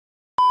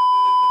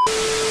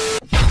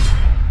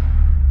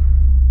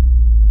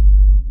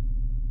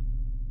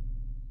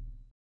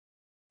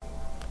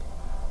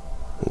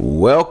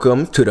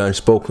Welcome to the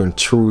Unspoken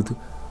Truth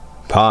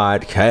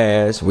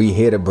Podcast. We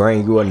here to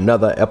bring you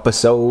another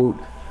episode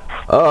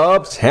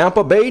of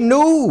Tampa Bay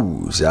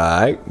news.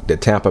 Alright, the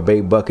Tampa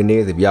Bay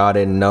Buccaneers, if y'all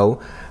didn't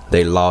know,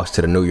 they lost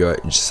to the New York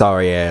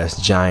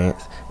sorry-ass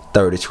Giants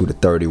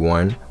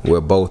 32-31. We're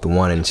both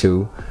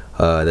 1-2.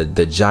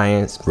 The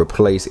Giants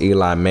replaced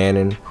Eli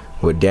Manning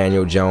with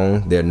Daniel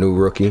Jones, their new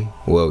rookie.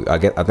 Well,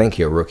 I think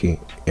he's a rookie.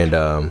 And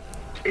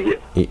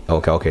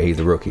okay, he's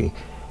a rookie.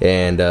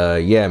 And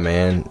yeah,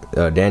 man,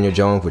 Daniel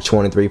Jones for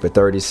 23 for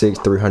 36,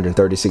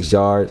 336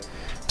 yards,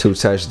 2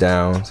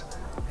 touchdowns.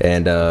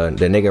 And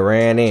the nigga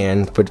ran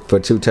in for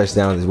 2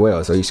 touchdowns as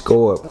well. So he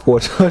scored 4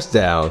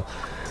 touchdowns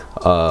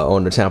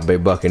on the Tampa Bay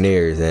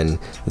Buccaneers. And,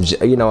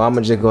 you know, I'm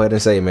going to just go ahead and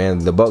say, man,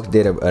 the Bucs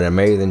did an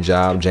amazing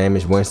job.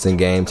 Jameis Winston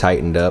game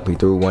tightened up. He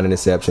threw 1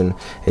 interception.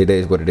 It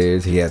is what it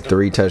is. He had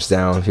 3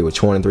 touchdowns. He was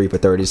 23 for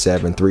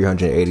 37,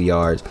 380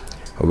 yards.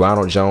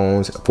 Ronald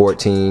Jones,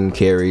 14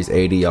 carries,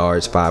 80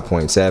 yards,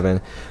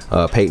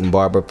 5.7. Peyton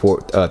Barber,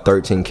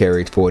 13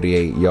 carries,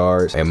 48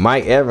 yards. And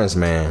Mike Evans,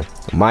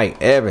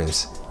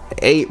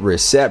 8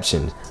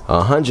 receptions,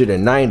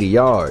 190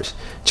 yards,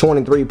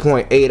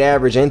 23.8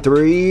 average, and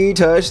 3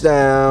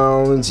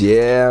 touchdowns.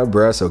 Yeah,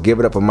 bruh. So give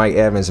it up for Mike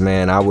Evans,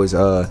 man. I was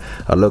a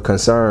little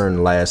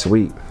concerned last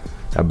week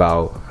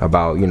about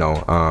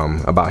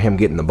him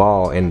getting the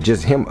ball and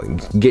just him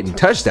getting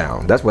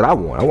touchdowns. That's what I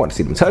want. I want to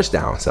see them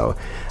touchdowns. So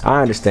I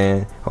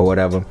understand or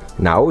whatever.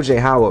 Now OJ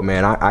Howard,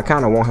 man, I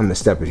kind of want him to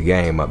step his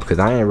game up because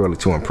I ain't really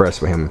too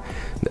impressed with him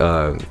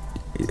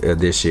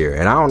this year.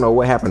 And I don't know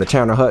what happened to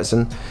Chandler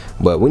Hudson,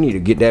 but we need to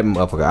get that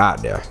motherfucker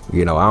out there.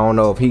 You know, I don't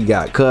know if he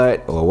got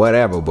cut or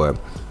whatever, but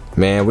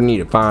man, we need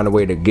to find a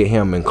way to get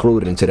him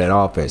included into that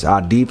offense.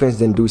 Our defense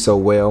didn't do so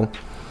well.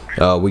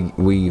 I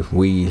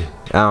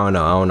don't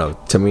know.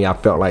 To me, I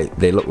felt like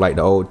they looked like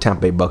the old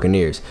Tampa Bay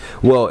Buccaneers.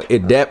 Well,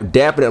 it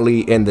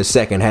definitely in the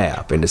second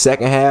half. In the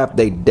second half,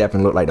 they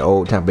definitely looked like the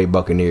old Tampa Bay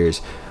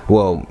Buccaneers.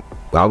 Well,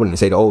 I wouldn't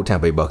say the old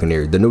Tampa Bay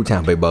Buccaneers, the new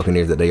Tampa Bay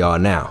Buccaneers that they are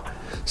now.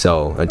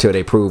 So until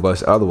they prove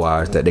us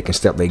otherwise, that they can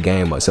step their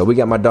game up. So we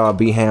got my dog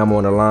B Ham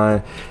on the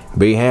line.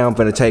 B Ham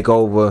finna take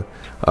over.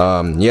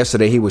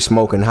 Yesterday he was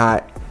smoking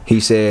hot. He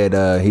said,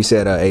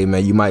 hey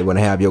man, you might want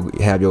to have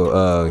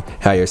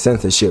your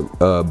censorship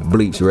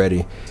bleeps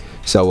ready.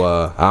 So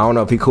I don't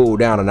know if he cooled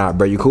down or not,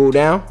 bro. You cooled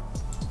down?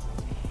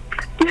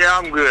 Yeah,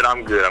 I'm good.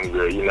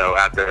 You know,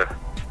 after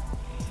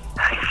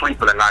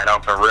sleeping the night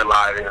off and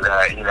realizing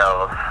that, you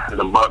know,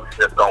 the Bucs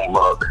just don't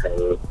Bucs,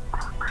 and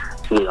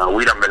you know,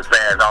 we done been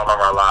fans all of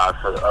our lives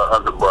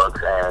of the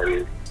Bucs,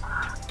 and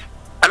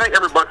I think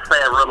every Bucs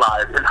fan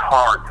realized it's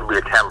hard to be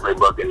a Tampa Bay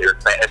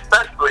Buccaneers fan,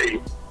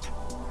 especially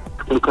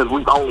because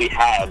we've only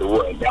had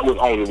that was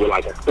only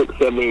like a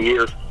 6-7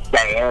 year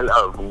span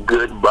of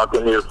good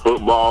Buccaneers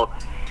football.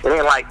 It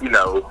ain't like, you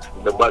know,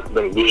 the Bucs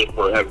been good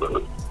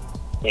forever.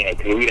 Yeah,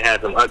 because we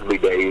had some ugly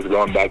days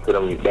going back to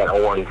that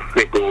orange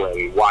sickle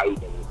and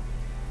white, and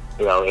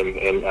you know,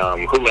 in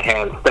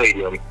Houlihan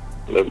Stadium,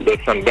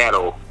 there's some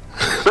battle.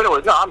 But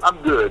anyway, no,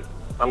 I'm good.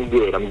 I'm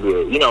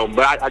good. You know,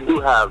 but I do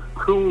have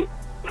two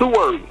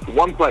words,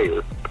 one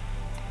player.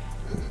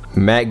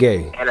 Matt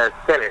Gay. And a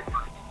sentence.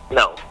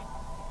 No.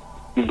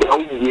 Go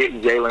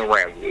get Jalen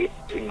Ramsey.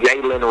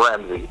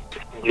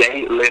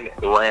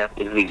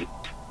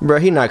 Bro,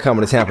 he not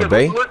coming to Tampa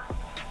Bay. But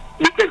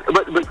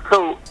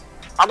so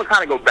I'm gonna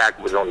kind of go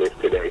backwards on this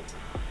today.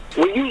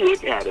 When you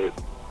look at it,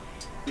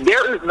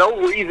 there is no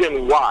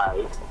reason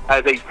why,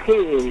 as a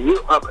team,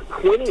 you're up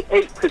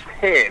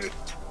 28-10,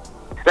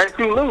 that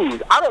you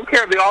lose. I don't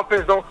care if the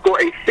offense don't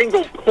score a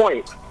single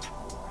point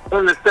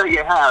in the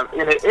second half.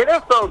 In an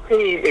NFL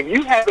team, if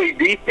you have a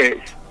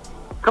defense,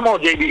 come on,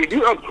 JB, if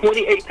you're up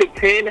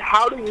 28-10,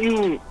 how do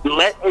you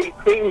let a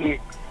team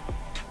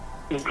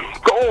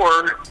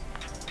score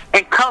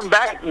and come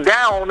back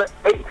down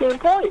 18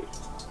 points?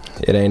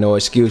 It ain't no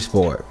excuse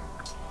for it.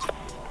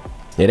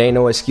 And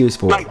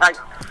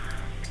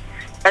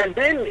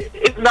then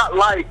it's not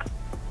like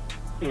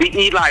the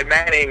Eli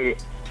Manning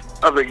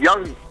of the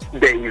young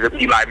days of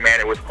Eli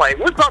Manning was playing.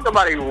 We're talking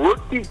about a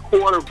rookie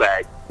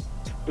quarterback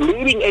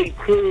leading a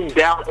team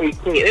down 18.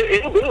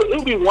 It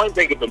would be one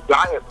thing if the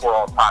Giants were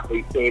on top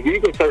 18.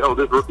 You can say, oh,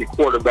 this rookie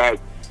quarterback,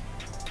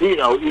 you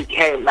know, he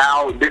came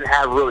out, didn't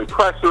have really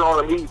pressure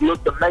on him. He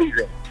looked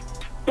amazing.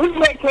 This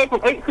man came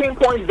from 18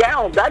 points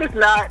down. That is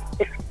not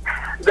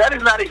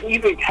an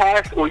easy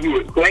task, or you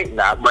would think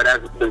not. But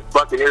as the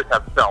Buccaneers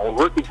have shown,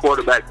 rookie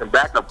quarterbacks and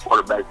backup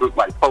quarterbacks look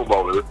like Pro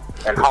Bowlers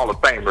and Hall of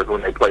Famers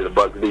when they play the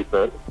Bucs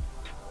defense.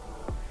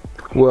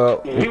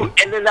 Well, and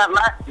then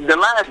the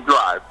last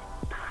drive,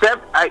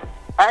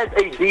 as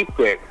a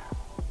defense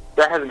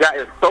that has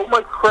gotten so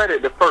much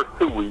credit the first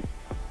 2 weeks,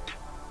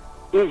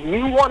 if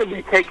you want to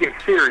be taken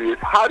serious,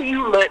 how do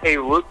you let a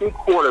rookie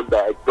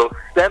quarterback go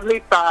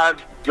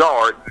 75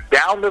 yards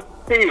down the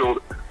field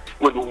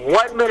with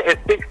 1 minute and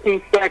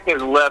 16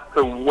 seconds left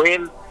to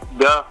win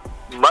the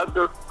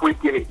mother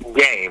freaking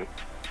game?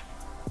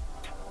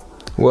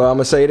 Well, I'm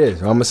gonna say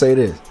this.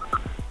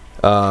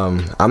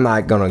 I'm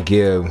not gonna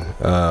give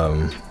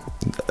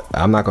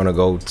I'm not gonna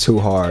go too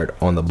hard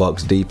on the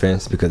Bucs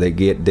defense because they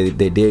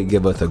did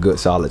give us a good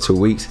solid 2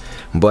 weeks.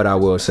 But I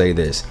will say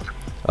this: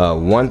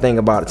 one thing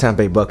about the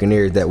Tampa Bay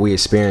Buccaneers that we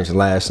experienced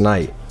last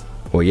night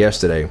or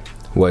yesterday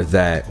was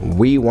that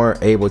we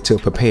weren't able to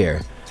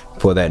prepare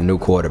for that new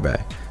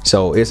quarterback.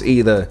 So it's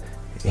either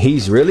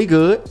he's really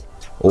good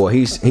or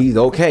he's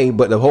okay.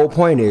 But the whole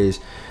point is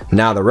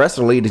now the rest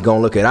of the league is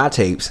gonna look at our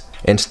tapes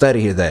and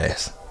study his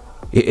ass,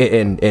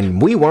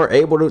 and we weren't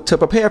able to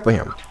prepare for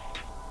him.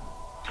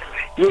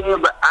 Yeah,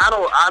 but I'm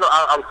sorry.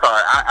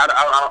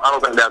 I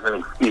don't think that's an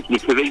excuse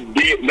because they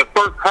did the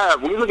first half.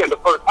 When you look at the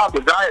first half,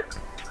 the Giants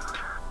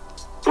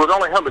was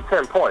only held to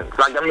 10 points.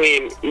 Like, I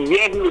mean,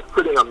 yeah, he was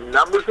putting up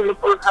numbers in the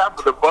first half,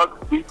 but the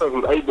Bucs defense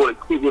was able to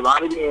keep him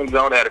out of the end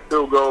zone, had a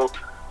field goal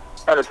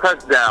and a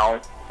touchdown.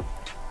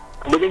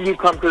 But then you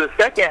come to the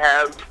second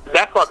half.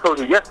 That's what I told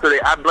you yesterday.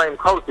 I blame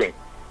coaching.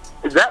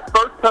 That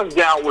first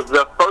touchdown was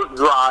the first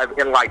drive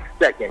in like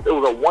seconds. It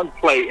was a one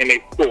play and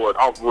they scored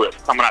off rip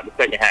coming out the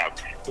second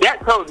half.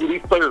 That tells you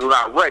these players were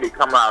not ready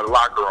coming out of the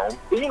locker room.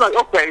 And you're like,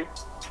 okay,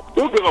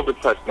 we'll give up a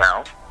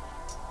touchdown.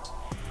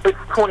 It's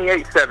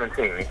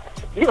 28-17.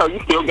 You know,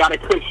 you still got a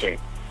cushion.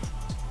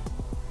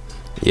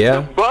 Yeah.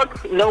 The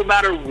Bucs, no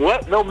matter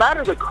what, no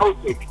matter the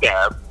coaching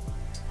staff,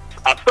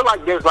 I feel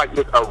like there's like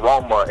this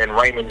aroma in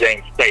Raymond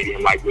James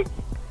Stadium, like this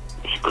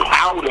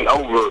clouded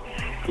over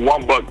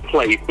one Bucs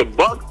place. The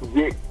Bucs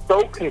get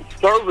so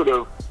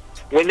conservative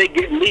when they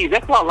get leads.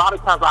 That's why a lot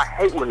of times I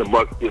hate when the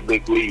Bucs get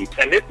big leads.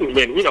 And this has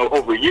been, you know,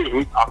 over years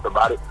we talked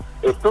about it.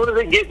 As soon as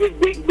they get this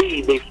big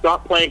lead, they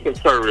start playing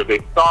conservative. They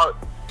start,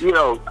 you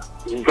know,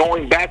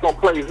 going back on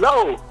plays.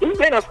 No, this is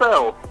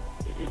NFL.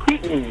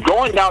 Keep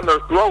going down their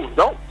throats.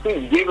 Don't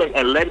keep giving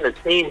and letting the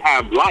team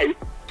have life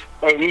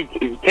and you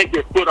take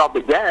your foot off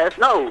the gas.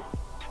 No,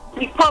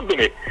 keep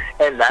pumping it.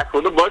 And that's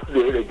what the Bucs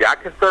did. They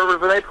got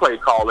conservative in their play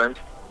calling.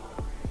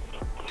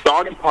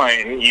 Started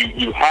playing.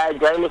 You had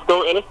Jameis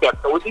throw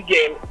interception, which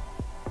again,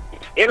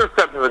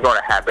 interceptions are going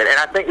to happen. And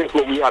I think that's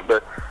what we have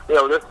to, you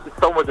know, there's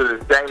so much of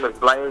this Jameis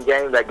blame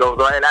game that goes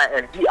on.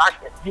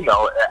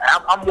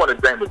 I'm one of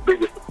Jameis'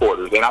 biggest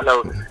supporters. And I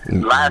know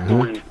last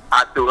week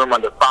I threw him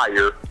under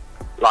fire,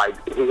 like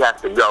he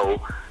has to go.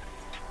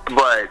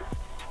 But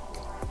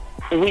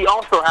we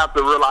also have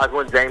to realize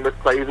when Jameis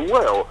plays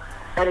well.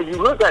 And if you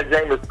look at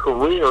Jameis'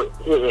 career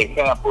here in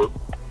Tampa,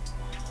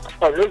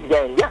 and this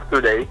game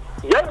yesterday,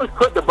 Jameis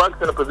put the Bucs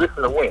in a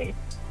position to win.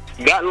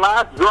 That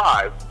last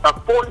drive, a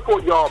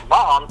 44-yard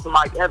bomb to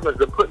Mike Evans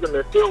that put them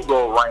in field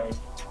goal range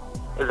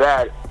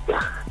that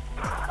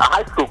a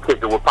high school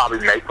kicker would probably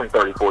make from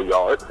 34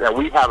 yards. And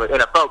we have an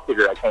NFL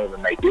kicker that can't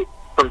even make it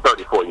from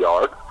 34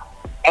 yards.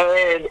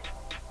 And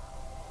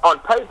on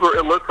paper,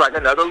 it looks like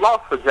another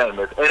loss for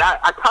Jameis. And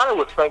I kind of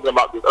was thinking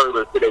about this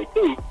earlier today,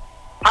 too.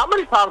 How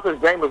many times has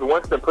Jameis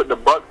Winston put the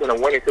Bucs in a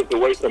winning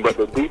situation, but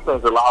the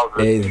defense allows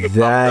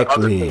the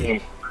other team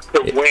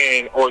to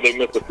win or they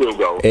miss a field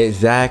goal?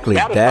 Exactly.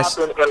 That has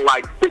happened in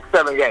like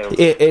 6-7 games.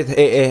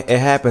 It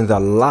happens a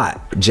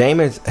lot.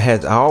 Jameis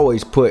has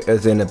always put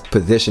us in a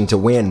position to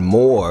win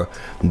more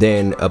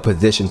than a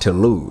position to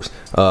lose.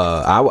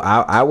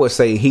 I would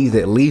say he's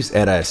at least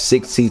at a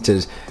 60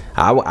 to.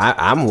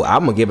 I'm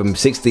gonna give him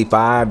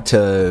 65 to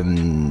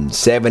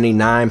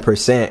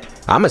 79%.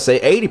 I'm gonna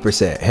say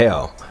 80%.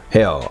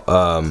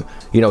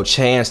 Hell,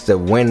 chance to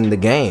win the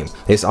game.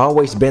 It's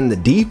always been the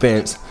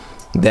defense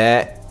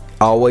that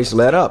always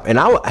let up, and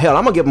I'm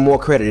gonna give him more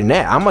credit than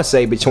that. I'm gonna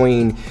say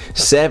between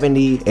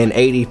 70 and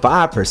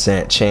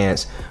 85%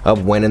 chance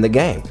of winning the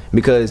game,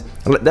 because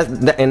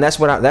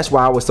that's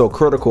why I was so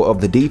critical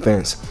of the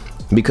defense,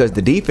 because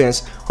the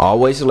defense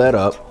always let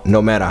up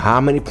no matter how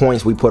many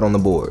points we put on the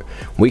board.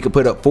 We could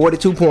put up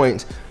 42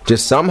 points,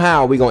 just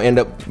somehow we gonna end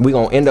up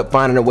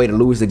finding a way to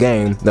lose the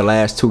game the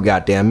last 2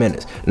 goddamn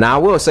minutes. Now I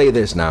will say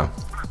this.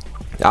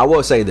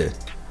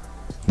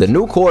 The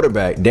new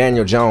quarterback,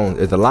 Daniel Jones,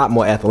 is a lot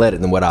more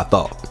athletic than what I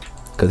thought.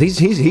 Cause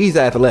he's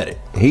athletic.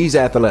 He's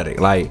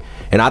athletic.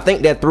 And I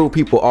think that threw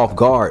people off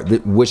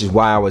guard, which is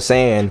why I was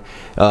saying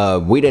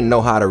we didn't know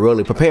how to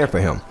really prepare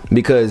for him,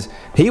 because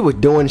he was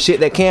doing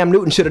shit that Cam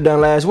Newton should have done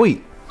last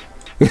week.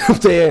 You know what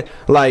I'm saying?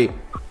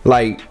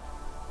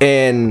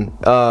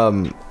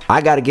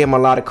 I got to give him a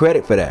lot of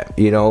credit for that.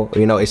 You know,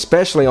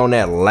 especially on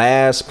that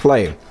last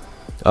play.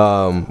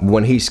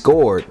 When he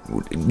scored,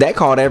 that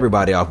caught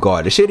everybody off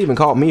guard. The shit even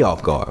caught me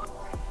off guard.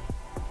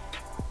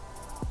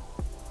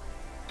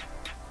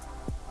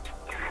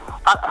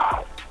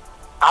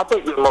 I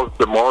think the most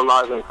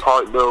demoralizing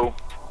part, though,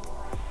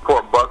 for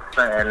a Bucs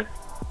fan,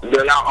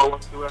 they're now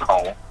 0-2 at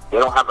home. They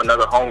don't have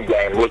another home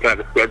game looking at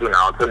the schedule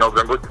now until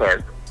November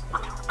 10th.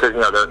 Because,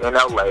 they're in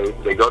L.A.,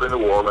 they go to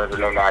New Orleans,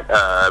 and then that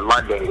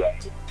London game.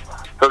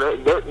 So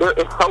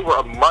it's over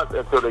a month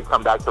until they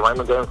come back to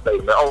Raymond James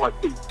Stadium. They're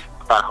 0-2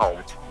 at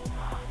home.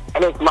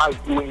 And it's like,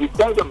 when you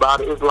think about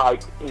it, it's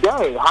like,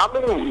 dang, how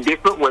many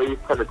different ways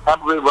can the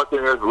Tampa Bay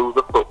Buccaneers lose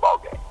a football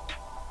game?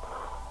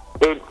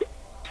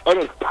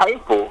 It's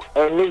painful.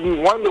 And then you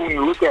wonder when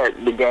you look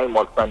at the game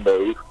on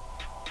Sundays,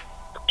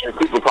 and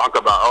people talk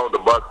about, the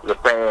Bucs, the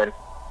fan.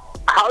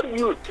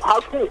 how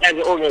can as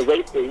an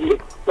organization you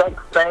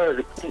expect fans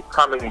to keep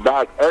coming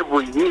back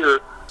every year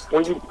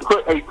when you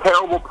put a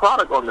terrible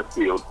product on the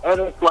field? And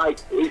it's like,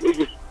 it's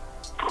just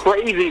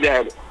crazy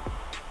that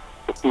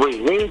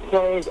regime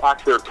change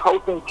after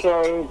coaching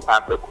change,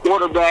 after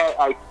quarterback,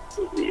 like,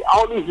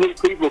 all these new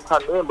people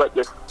come in, but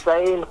the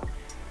same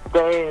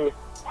thing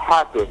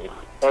happens,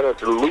 and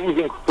it's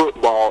losing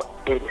football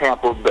in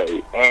Tampa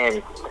Bay.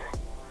 And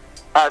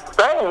as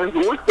fans,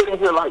 we're sitting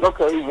here like,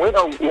 okay, when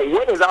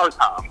is our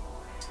time?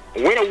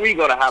 When are we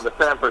going to have a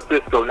San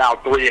Francisco now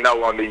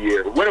 3-0 on the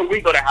year? When are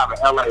we going to have an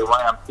LA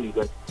Rams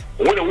season?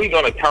 When are we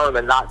going to turn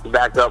the notch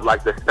back up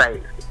like the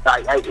Saints?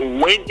 Like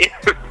when is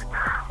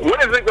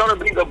it going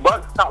to be the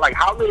Bucs? Like,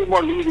 how many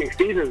more losing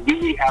seasons do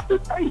we have to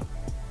take?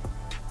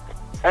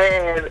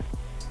 And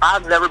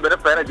I've never been a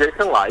fan of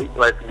Jason Light.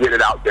 Let's get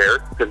it out there,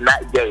 because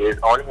Matt Gay is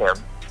on him.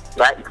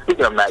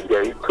 Speaking of Matt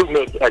Gay, 2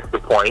 missed extra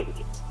points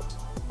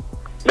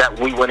that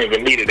we wouldn't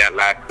even needed that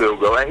last field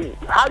goal. And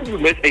how do you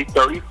miss a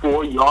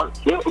 34-yard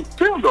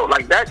field goal?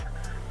 Like, that's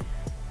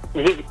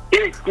just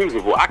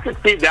inexcusable. I could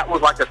see that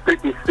was like a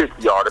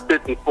 56-yard, a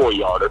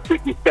 54-yard, a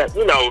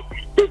 57,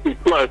 50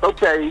 plus.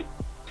 Okay,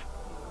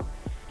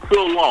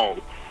 still long.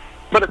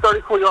 But a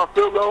 34-yard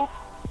field goal?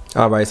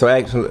 All right, so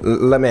actually,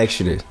 let me ask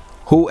you this.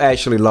 Who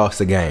actually lost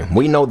the game?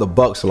 We know the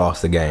Bucs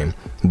lost the game,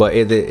 but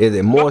is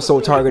it more so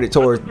targeted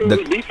towards the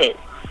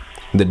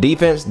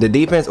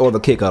defense, or the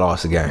kicker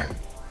lost the game?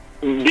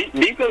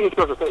 Defense is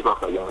supposed to take off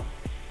that game.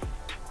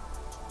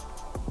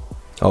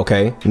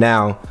 Okay,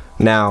 now.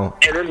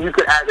 And then you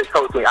could add the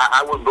coaching.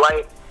 I would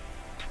blame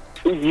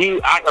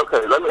you.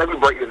 Okay, let me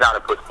break this down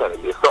in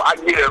percentages. So I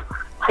give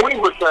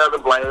 20% of the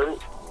blame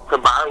to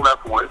Byron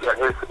Leftwich and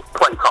his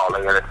play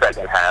calling in the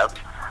second half.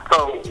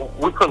 So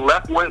we put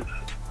Leftwich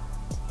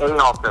in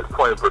offense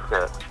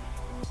 20%.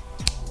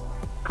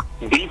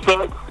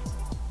 Defense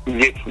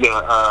gets the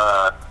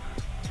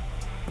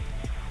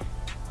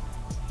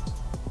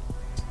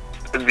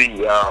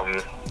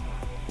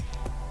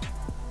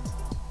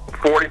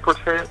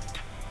 40%,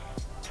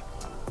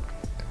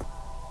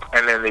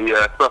 and then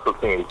the special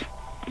teams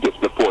gets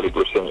the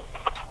 40%.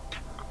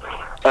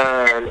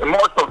 And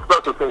more so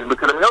special teams,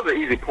 because those are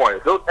easy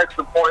points. Those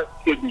extra points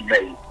should be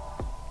made,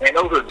 and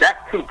that's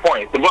 2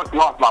 points. The Bucs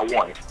lost by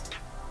 1.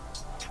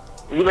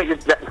 You make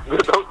it those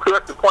 2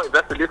 extra points.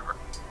 That's the difference.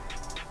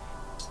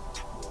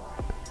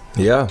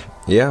 Yeah.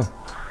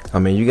 I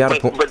mean, you got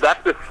to. But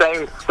that's the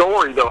same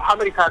story, though. How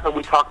many times have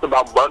we talked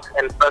about Bucs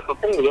and special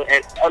teams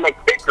and a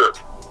kicker?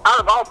 Out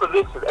of all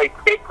positions, a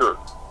kicker.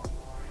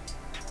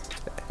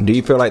 Do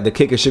you feel like the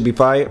kicker should be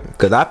fired?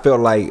 Because I feel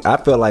like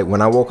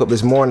when I woke up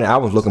this morning, I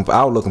was looking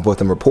for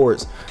some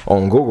reports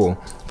on Google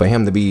for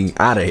him to be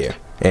out of here,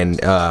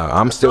 and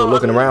I'm still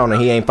looking around,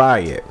 and he ain't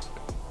fired yet.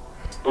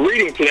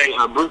 Reading today,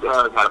 Bruce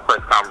had a press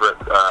conference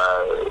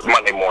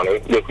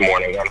this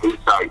morning, and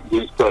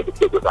he said the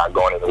kickers not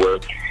going anywhere.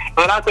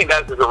 And I think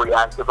that's just a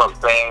reaction from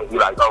fans. You're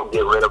like, oh,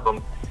 get rid of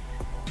them.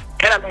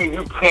 And I mean,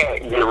 you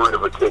can't get rid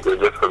of a kicker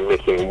just for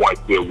missing 1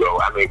 field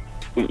goal. I mean,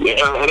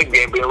 and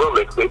again, being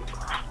realistic,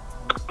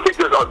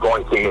 kickers are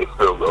going to miss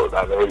field goals.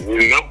 I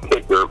mean, no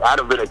kicker,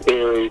 Adam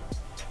Vinatieri,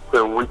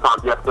 so we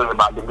talked yesterday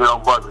about the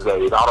girl Bucs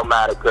days,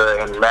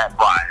 Automatica and Matt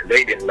Bryan.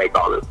 They didn't make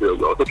all the field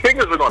goals. So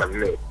kickers are going to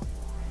miss.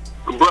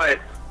 But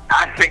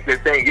I think the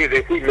thing is,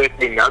 if he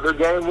missed another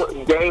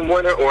game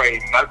winner or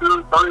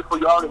another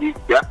 34-yarder, he's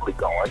definitely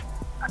going.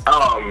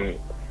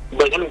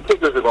 But I mean,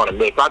 kickers are going to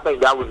miss. I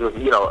think that was just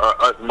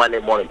us Monday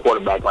morning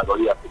quarterback like, oh,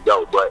 he has to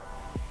go. But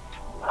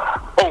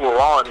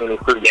overall, in these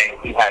 3 games,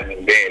 he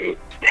hasn't been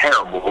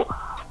terrible.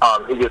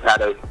 He just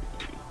had a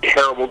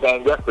terrible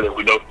game yesterday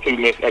with those 2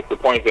 missed extra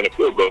points and a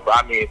field goal. So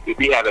I mean, if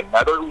he had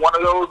another one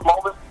of those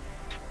moments,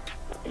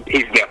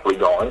 he's definitely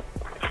going.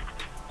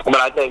 But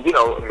I think, being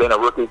a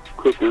rookie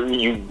kicker,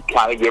 you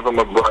kind of give him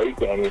a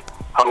break and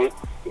hope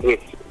his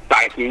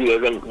psyche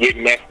doesn't get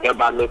messed up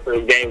by missing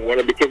a game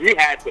winner, because you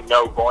had to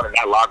know going in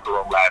that locker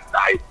room last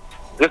night.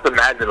 Just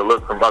imagine the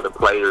look from other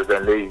players,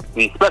 and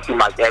especially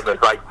Mike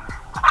Evans. Like,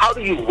 how do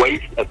you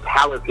waste a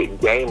talented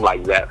game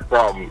like that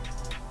from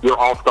your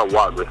all-star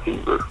wide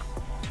receiver?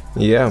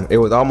 Yeah, it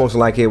was almost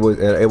like it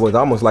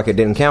it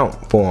didn't count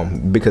for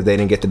him because they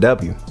didn't get the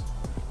W.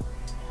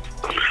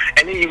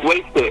 And then you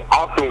wasted an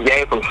awesome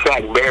game from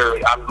Shaq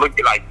Barrett. I'm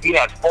looking like he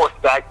had 4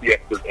 sacks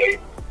yesterday.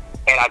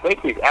 And I think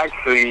he's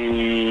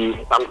actually,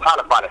 I'm trying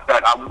to find a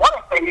stat. I want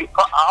to say he's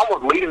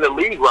almost leading the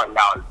league right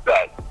now in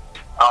sacks.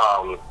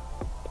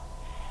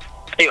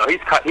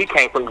 He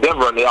came from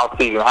Denver in the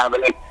offseason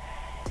having a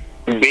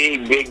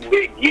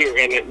big year.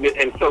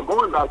 And so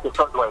going back to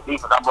something like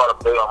defense, I brought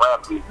up Jalen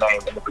Ramsey's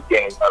name in the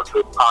beginning of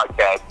this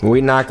podcast.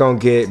 We're not going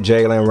to get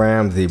Jalen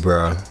Ramsey,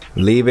 bro.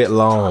 Leave it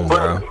alone,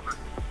 bro.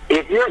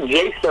 If you're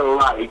Jason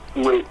Light,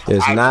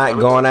 it's not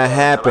going to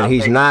happen.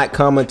 He's not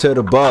coming to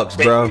the Bucs,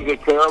 bro.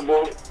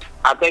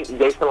 I think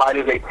Jason Light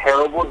is a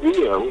terrible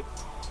GM,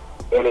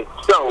 and it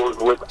shows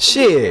with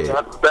shit.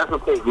 The special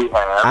teams we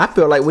have. I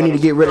feel like we need to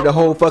get rid of the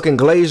whole fucking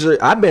Glazer.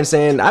 I've been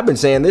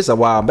saying this a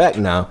while back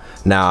now.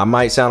 Now I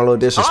might sound a little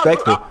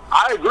disrespectful.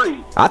 I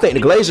agree. I think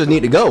the Glazers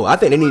need to go. I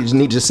think they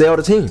need to sell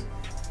the team.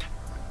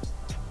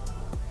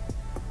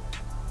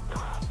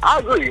 I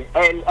agree,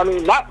 and I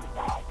mean,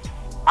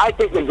 I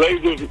think the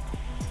Glazers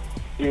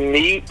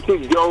need to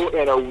go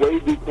in a way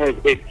because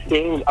it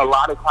seems a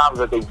lot of times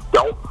that they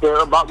don't care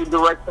about the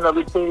direction of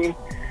the team,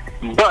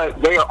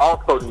 but they are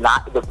also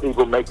not the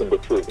people making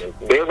decisions.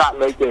 They're not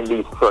making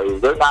these trades.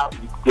 They're not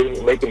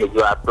making the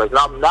draft trades.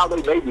 Now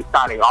they may be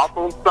signing off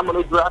on some of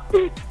the draft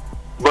picks,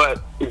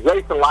 but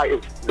Jason Light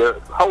is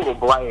the total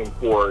blame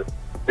for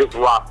this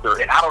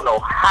roster, and I don't know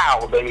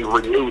how they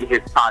renewed his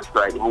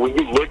contract. When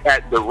you look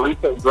at the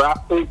recent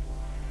draft picks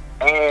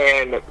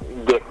and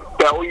the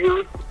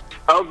failures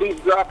of these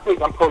draft picks,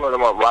 I'm pulling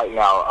them up right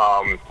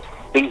now.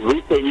 These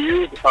recent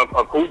years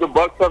of who the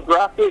Bucs have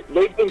drafted,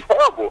 they've been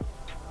terrible,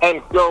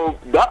 and so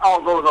that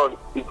all goes on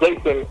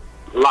Jason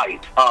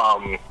Light.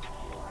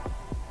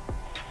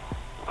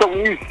 So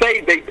when you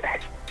say they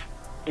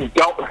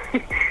don't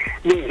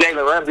need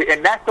Jalen Ramsey,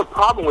 and that's the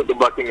problem with the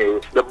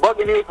Buccaneers. The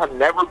Buccaneers have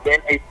never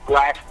been a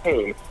splash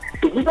team.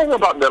 If you think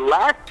about the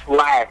last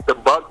splash the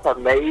Bucs have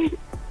made,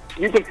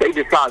 you can say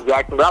Deshaun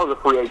Jackson. That was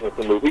a free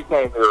agency move. He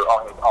came here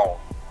on his own.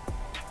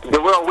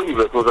 Darrell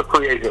Reeves was a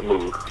free agent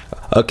move.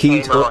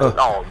 Keith, you talking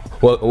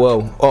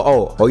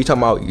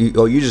about?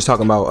 You just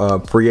talking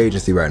about free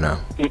agency right now?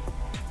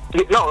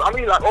 No, I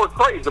mean or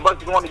trades. The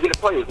Bucs want to get a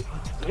player.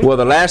 Well,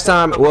 the last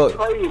time,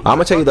 I'm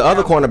gonna tell you the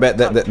other cornerback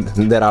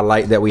that I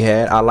like that we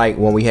had. I like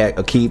when we had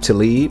Aqib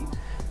Talib.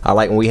 I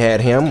like when we had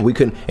him. We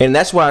couldn't, and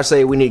that's why I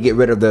say we need to get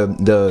rid of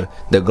the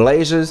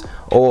Glazers,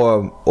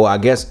 or I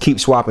guess keep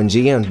swapping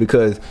GMs,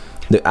 because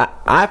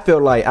I feel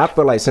like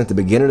since the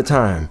beginning of the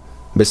time,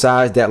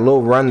 besides that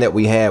little run that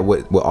we had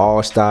with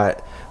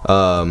Allstott,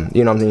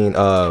 you know what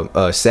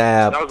I mean,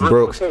 Sab,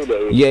 Brooks,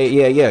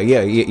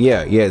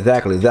 yeah,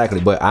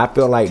 exactly. But I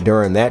feel like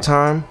during that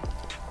time,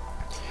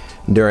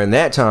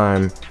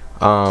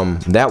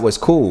 that was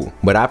cool.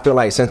 But I feel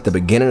like since the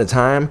beginning of the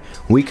time,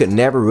 we could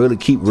never really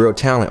keep real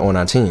talent on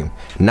our team,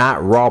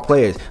 not raw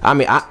players. I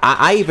mean,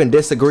 I even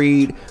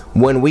disagreed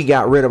when we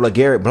got rid of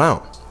LeGarrette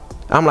Blount.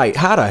 I'm like,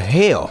 how the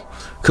hell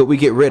could we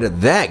get rid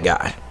of that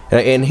guy?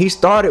 And he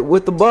started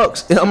with the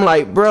Bucs. And I'm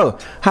like, bro,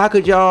 how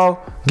could y'all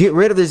get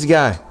rid of this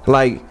guy?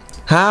 Like,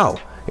 how?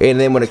 And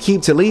then when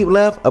Aqib Talib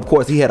left, of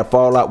course, he had a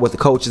fallout with the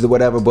coaches or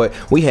whatever. But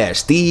we had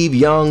Steve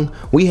Young.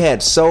 We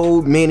had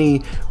so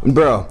many,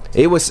 bro.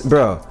 It was,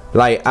 bro.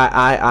 Like,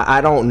 I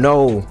don't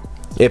know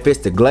if it's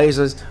the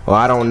Glazers or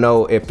I don't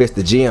know if it's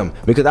the GM,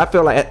 because I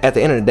feel like at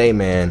the end of the day,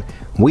 man,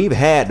 we've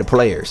had the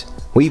players.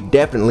 We've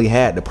definitely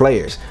had the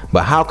players.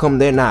 But how come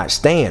they're not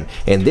staying?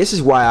 And this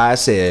is why I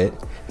said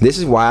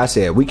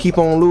we keep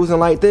on losing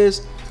like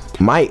this.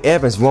 Mike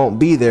Evans won't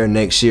be there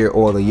next year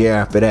or the year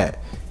after that.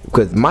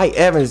 Because Mike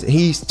Evans,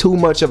 he's too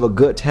much of a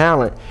good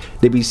talent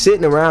to be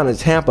sitting around in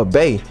Tampa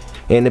Bay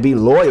and to be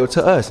loyal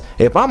to us.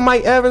 If I'm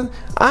Mike Evans,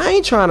 I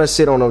ain't trying to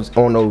sit on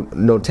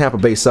no Tampa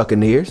Bay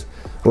Buccaneers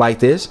like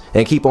this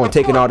and keep on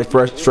taking all this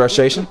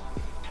frustration.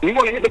 You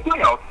want to hit the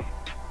playoffs.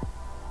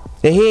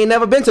 And he ain't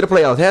never been to the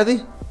playoffs, has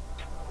he?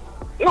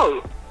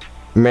 No.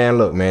 Man,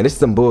 look, man, this is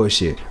some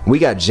bullshit. We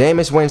got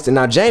Jameis Winston.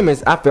 Now,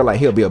 Jameis, I feel like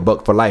he'll be a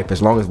Buck for life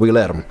as long as we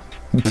let him.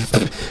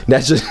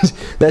 That's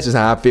just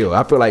how I feel.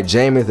 I feel like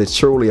Jameis is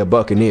truly a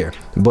Buccaneer,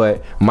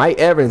 but Mike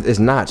Evans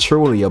is not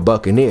truly a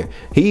Buccaneer.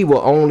 He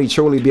will only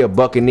truly be a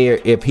Buccaneer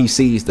if he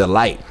sees the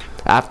light.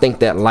 I think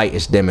that light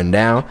is dimming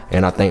down,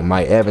 and I think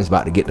Mike Evans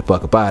about to get the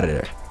fuck up out of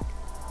there.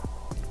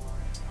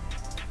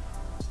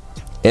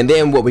 And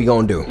then what we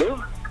gonna do?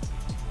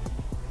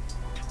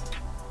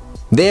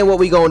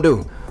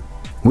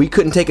 We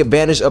couldn't take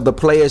advantage of the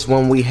players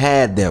when we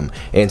had them,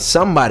 and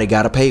somebody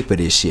gotta pay for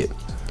this shit.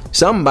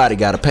 Somebody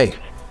gotta pay.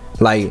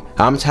 Like,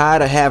 I'm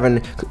tired of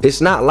having,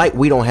 it's not like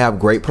we don't have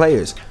great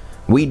players.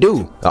 We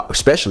do,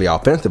 especially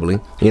offensively,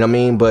 you know what I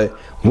mean? But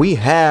we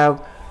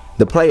have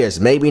the players,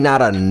 maybe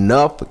not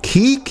enough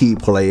key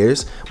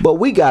players, but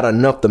we got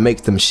enough to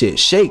make them shit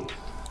shake.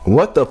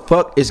 What the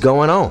fuck is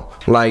going on?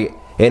 Like,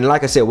 and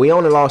like I said, we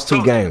only lost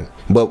 2 games,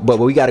 but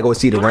we gotta go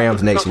see the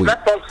Rams next week.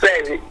 That's what I'm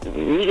saying.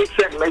 You just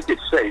said make it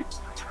shake.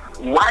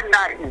 Why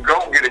not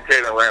go get a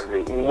Jalen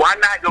Ramsey? Why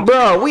not go?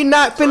 Bro, we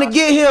not finna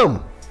get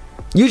him.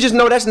 You just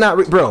know that's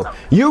not, bro.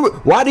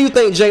 Why do you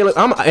think Jalen?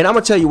 And I'm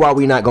gonna tell you why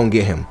we not gonna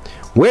get him.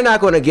 We're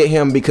not gonna get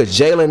him because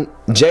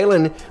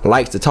Jalen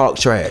likes to talk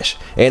trash,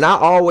 and I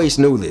always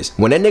knew this.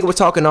 When that nigga was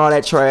talking all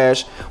that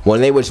trash,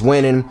 when they was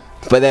winning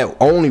for that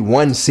only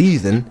 1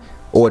 season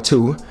or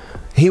 2,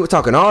 he was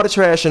talking all the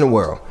trash in the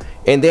world.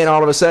 And then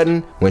all of a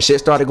sudden, when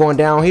shit started going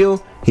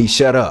downhill, he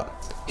shut up.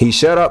 He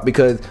shut up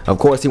because, of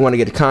course, he wanted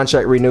to get the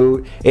contract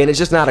renewed, and it's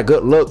just not a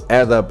good look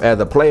as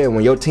a player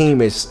when your team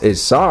is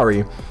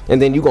sorry,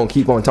 and then you gonna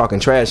keep on talking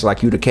trash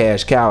like you the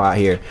cash cow out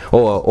here,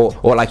 or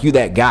like you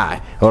that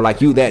guy, or like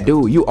you that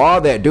dude. You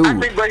are that dude. I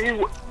think, but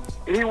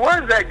he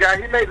was that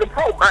guy. He made the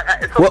Pro.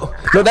 Well,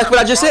 no, that's what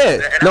I just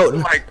said. No,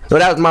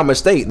 that was my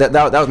mistake. That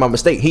was my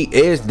mistake. He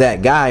is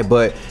that guy,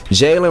 but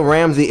Jalen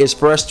Ramsey is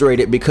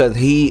frustrated because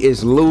he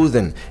is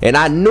losing. And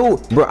I knew,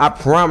 bro, I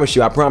promise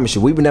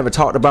you, we've never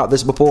talked about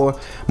this before,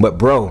 but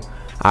bro,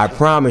 I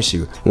promise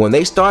you, when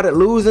they started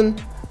losing,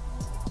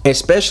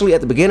 especially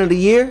at the beginning of the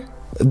year,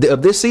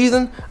 of this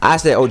season, I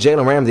said, "Oh,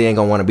 Jalen Ramsey ain't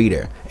gonna want to be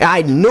there." And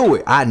I knew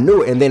it.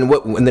 And then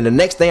the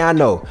next thing I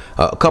know,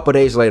 a couple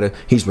days later,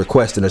 he's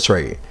requesting a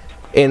trade.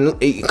 And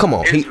come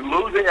on, he's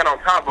losing, and on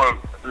top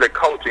of the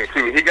coaching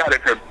too, he got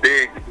into a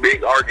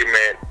big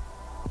argument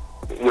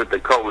with the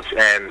coach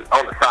and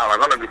on the sideline.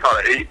 I don't know if you saw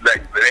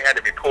that they had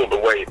to be pulled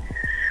away.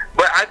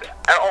 But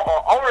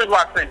only reason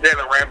why I say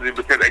Jalen Ramsey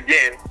because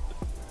again,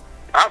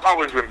 I've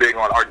always been big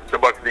on the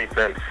Bucs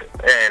defense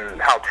and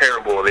how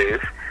terrible it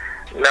is.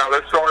 Now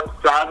they're showing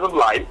signs of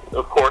light.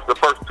 Of course, the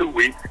first 2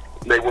 weeks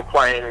they were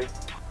playing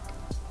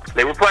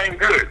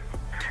good.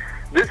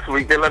 This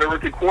week they let a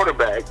rookie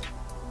quarterback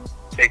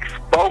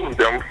expose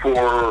them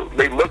for.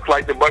 They looked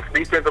like the Bucs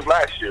defense of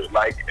last year.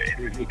 Like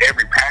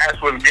every pass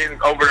was getting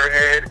over their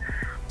head.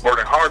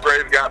 Morgan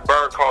Hargraves got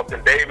burned.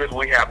 Carlton Davis.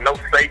 We have no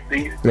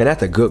safeties. Man,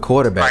 that's a good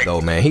quarterback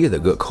though, man. He's a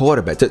good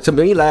quarterback. To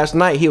me, last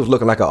night he was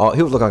looking like a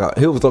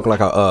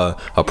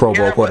Pro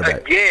Bowl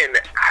quarterback. Again,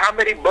 how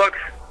many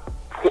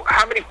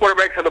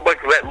quarterbacks have the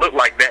Bucs let look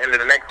like that, and then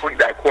the next week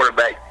that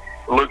quarterback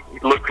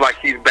looks like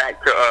he's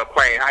back to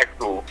playing high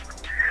school?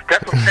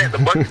 That's what I'm saying. The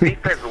Bucs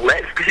defense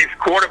lets these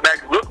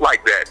quarterbacks look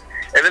like that,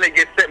 and then they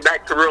get sent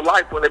back to real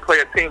life when they play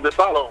a team the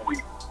following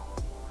week.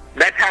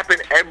 That's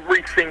happened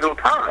every single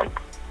time.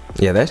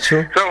 Yeah, that's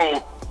true.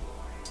 So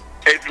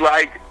it's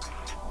like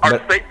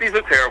our safeties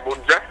are terrible.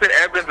 Justin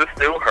Evans is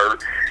still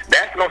hurt.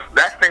 That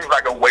seems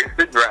like a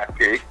wasted draft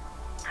pick.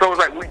 So it's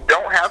like we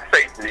don't have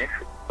safeties.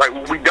 Like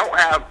we don't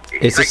have.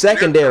 It's the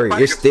secondary.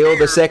 It's still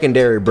the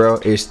secondary, bro.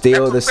 It's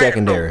still the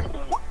secondary.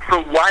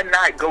 So why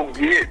not go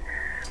get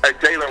a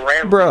Jalen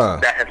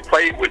Ramsey that has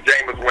played with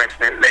Jameis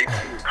Winston? They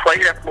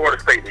played at Florida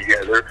State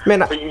together.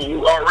 Man, so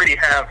you already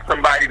have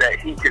somebody that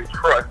he can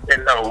trust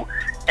and know,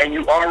 and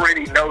you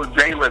already know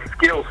Jalen's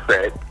skill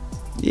set.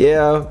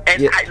 Yeah.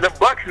 And the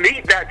Bucs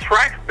need that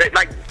trash.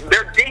 Like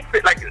their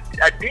defense, like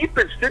a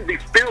defense should be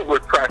filled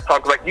with trash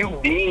talk. Like you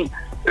need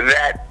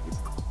that.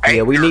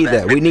 Yeah, we need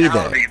that. We need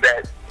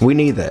that. We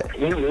need that.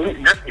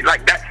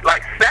 Like that's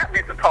like Snap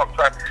needs to talk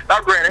trash. Now,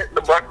 granted,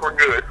 the Bucs were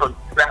good, so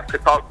Snap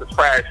could talk the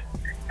trash,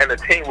 and the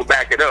team would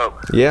back it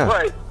up. Yeah.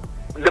 But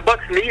the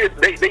Bucs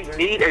they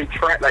need a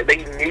trash. Like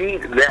they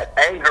need that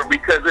anger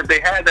because if they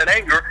had that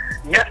anger,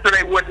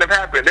 yesterday wouldn't have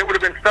happened. There would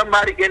have been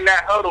somebody in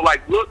that huddle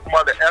like, "Look,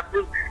 mother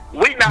effers,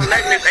 we not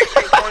letting this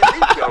 18-point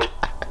lead go."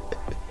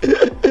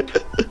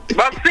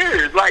 But I'm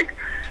serious, like.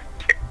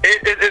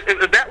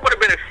 If that would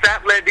have been a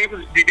Snap-led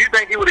defense, do you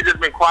think he would have just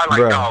been quiet like,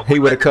 "No"? He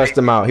would have cussed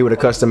him out.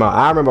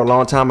 I remember a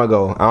long time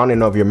ago. I don't even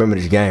know if you remember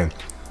this game,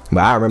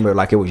 but I remember it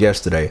like it was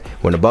yesterday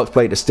when the Bucs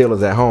played the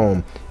Steelers at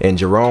home and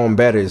Jerome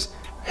Bettis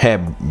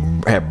had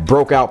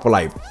broke out for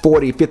like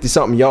 40,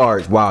 50-something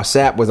yards while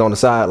Sapp was on the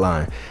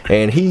sideline,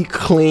 and he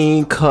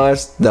clean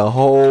cussed the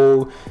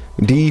whole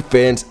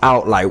defense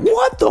out like,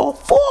 "What the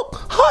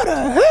fuck? How the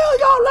hell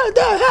y'all let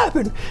that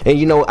happen?" And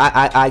you know,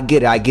 I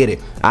get it.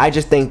 I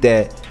just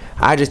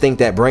think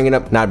that bringing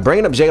up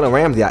Jalen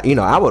Ramsey,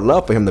 I would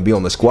love for him to be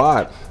on the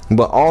squad,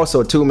 but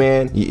also too,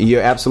 man,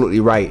 you're absolutely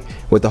right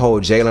with the whole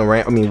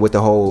with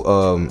the whole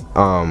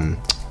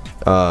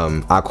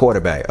our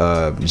quarterback,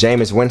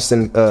 Jameis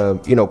Winston,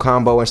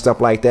 combo and stuff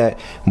like that.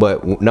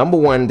 But number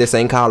one, this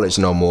ain't college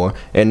no more,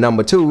 and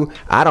number two,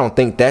 I don't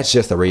think that's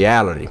just a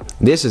reality.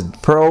 This is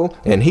pro,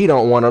 and he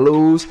don't want to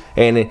lose,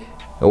 and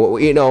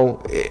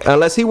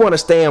unless he want to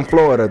stay in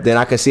Florida, then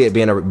I can see it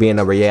being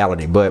a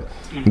reality. But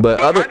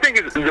I think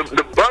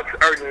the Bucs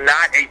are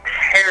not a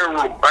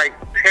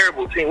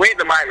terrible team. We ain't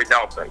the Miami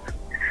Dolphins.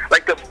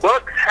 Like the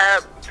Bucs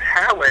have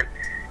talent.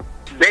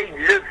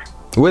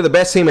 We're the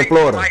best team in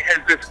Florida.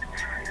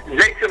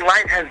 Jason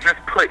Light has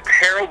just put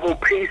terrible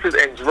pieces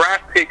and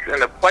draft picks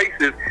into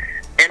places.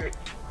 And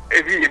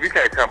if you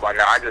can't tell by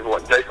now, I just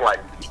want Jason Light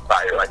to be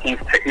fired. Like he's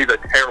a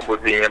terrible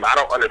GM. I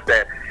don't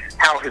understand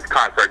how his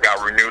contract got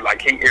renewed.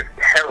 Like he is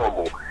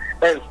terrible.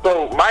 And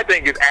so my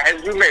thing is,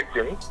 as you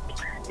mentioned,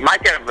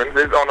 Mike Evans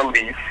is on a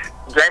leash.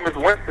 Jameis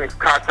Winston's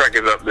contract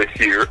is up this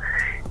year.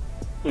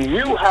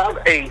 You have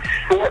a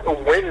short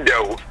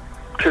window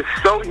to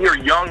show your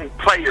young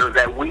players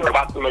that we are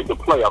about to make the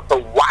playoffs.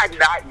 So why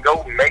not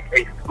go make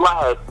a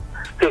splash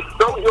to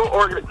show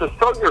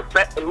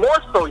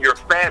more so your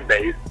fan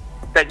base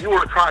that you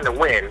are trying to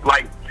win?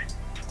 Like,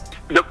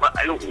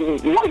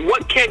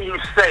 what can you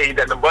say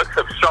that the Bucs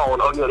have shown?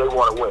 Oh yeah, they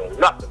want to win.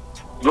 Nothing.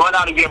 Going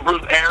out and getting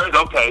Bruce Arians,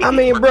 okay. I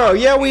mean, bro,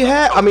 yeah, we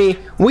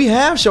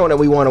have shown that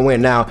we want to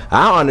win. Now,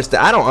 I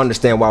don't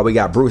understand why we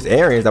got Bruce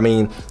Arians.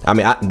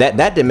 That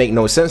didn't make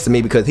no sense to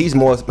me because he's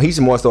more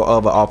so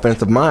of an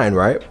offensive mind,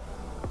 right?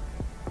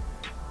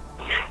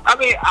 I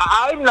mean,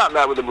 I'm not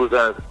mad with the Bruce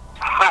Arians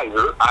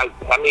higher. I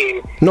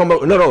mean,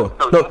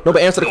 But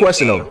answer the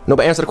question though. No,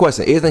 but answer the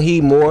question. Isn't he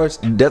more?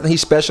 Doesn't he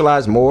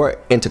specialize more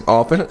into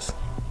offense?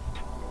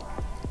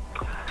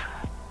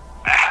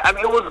 I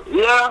mean, it was,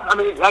 yeah. I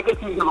mean, I guess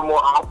he's a little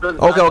more offense.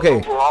 Okay.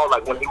 Overall,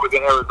 like when he was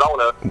in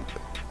Arizona,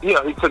 you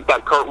know, he took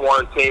that Kurt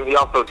Warner team. He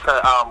also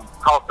Carson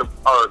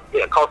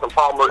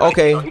Palmer.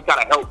 Okay. You know, he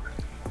kind of helped.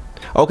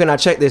 Okay, now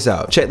check this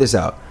out.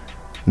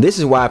 This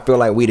is why I feel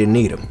like we didn't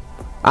need him.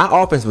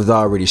 Our offense was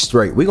already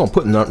straight. We're gonna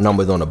put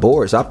numbers on the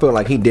board. So I feel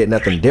like he did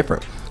nothing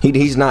different.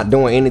 He's not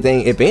doing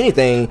anything. If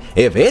anything,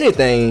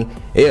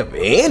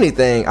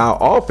 our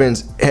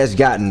offense has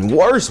gotten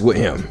worse with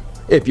him.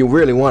 If you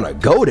really want to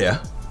go there.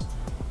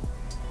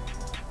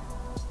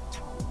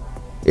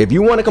 If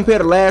you want to compare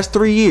the last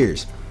 3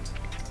 years.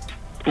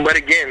 But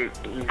again,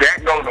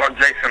 that goes on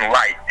Jason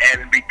Light.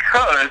 And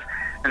because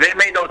they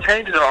made no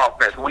changes in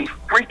offense, we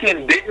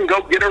freaking didn't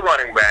go get a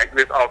running back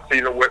this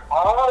offseason with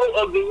all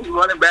of these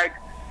running backs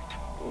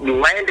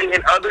landing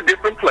in other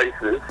different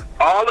places.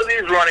 All of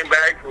these running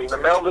backs, the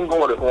Melvin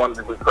Gordon wanted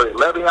to be traded,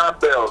 Le'Veon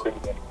Bell,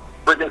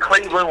 freaking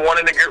Cleveland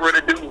wanted to get rid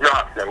of Duke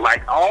Johnson.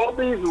 Like, all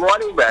these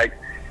running backs,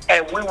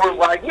 and we were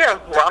like, yeah,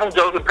 Ronald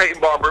Joseph, Peyton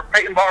Barber.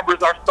 Peyton Barber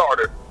is our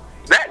starter.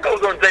 That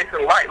goes on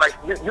Jason Light. Like,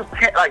 you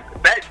can't, like,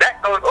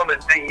 that goes on the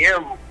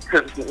GM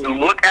to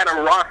look at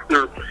a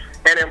roster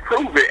and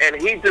improve it.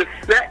 And he just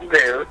sat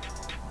there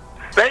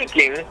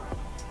thinking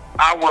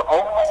our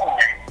own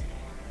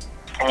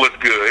was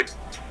good.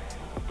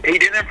 He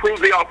didn't improve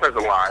the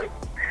offensive line.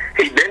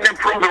 He didn't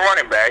improve the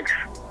running backs.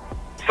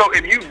 So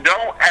if you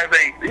don't, as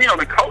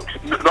the coach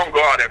don't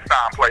go out and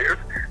sign players,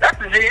 that's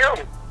the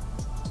GM.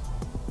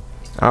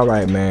 All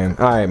right,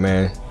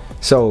 man.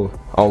 So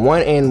on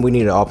one end, we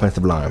need an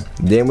offensive line.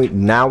 Then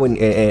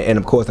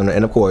of course,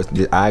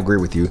 I agree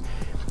with you.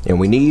 And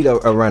we need a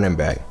running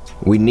back.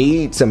 We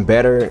need some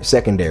better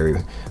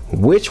secondary.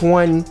 Which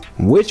one?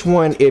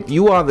 If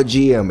you are the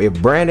GM,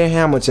 if Brandon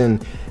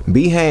Hamilton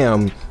B.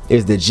 Ham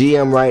is the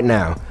GM right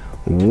now,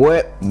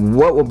 what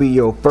will be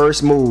your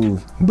first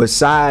move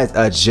besides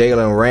a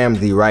Jalen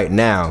Ramsey right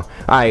now?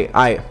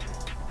 I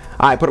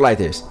put it like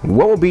this: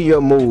 what will be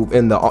your move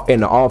in the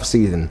off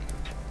season,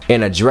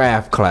 in a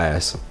draft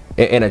class,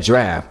 in a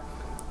draft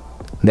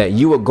that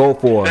you would go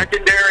for?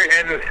 Secondary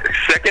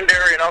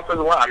and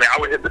offensive line. I mean, I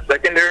would hit the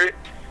secondary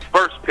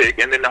first pick,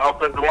 and then the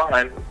offensive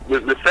line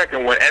was the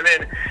second one. And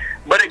then,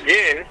 but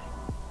again,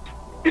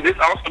 this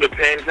also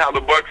depends how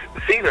the Bucs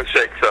season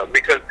shakes up,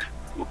 because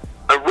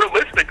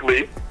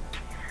realistically,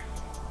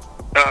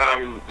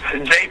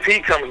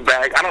 JP comes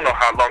back. I don't know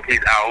how long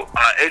he's out.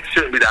 It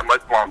shouldn't be that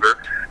much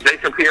longer.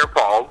 Jason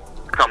Pierre-Paul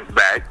comes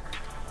back,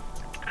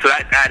 so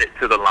that's added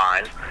to the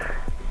line.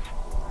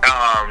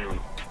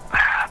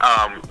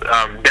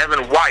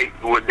 Devin White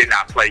did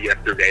not play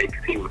yesterday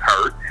because he was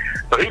hurt,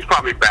 so he's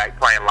probably back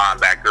playing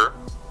linebacker.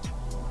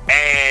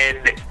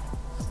 And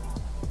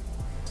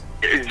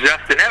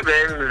Justin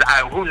Evans,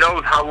 who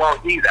knows how long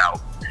he's out.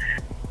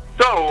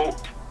 So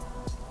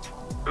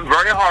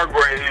Vernon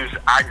Hargreaves,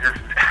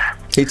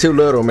 he too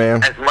little,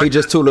 man. He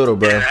just too little,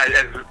 bro.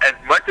 As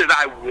much as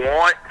I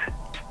want,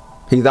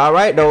 he's all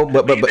right though,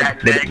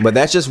 but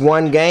that's just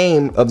one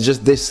game of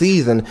just this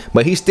season.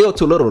 But he's still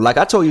too little. Like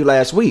I told you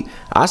last week,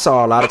 I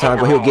saw a lot of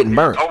times when he was getting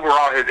burnt.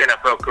 Overall, his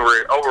NFL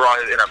career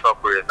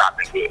has not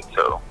been good.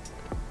 So,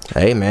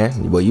 hey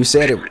man, well you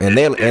said it, and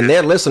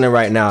they're listening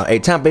right now. Hey,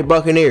 Tampa Bay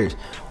Buccaneers,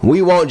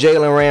 we want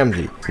Jalen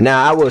Ramsey.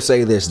 Now I will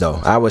say this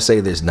though.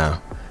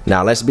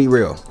 Now let's be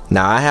real.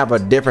 Now I have a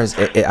difference.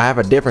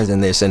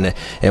 In this, and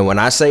when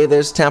I say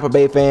this, Tampa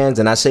Bay fans,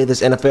 and I say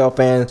this, NFL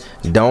fans,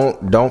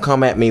 don't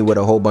come at me with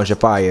a whole bunch of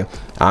fire.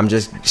 I'm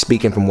just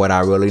speaking from what I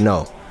really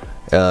know.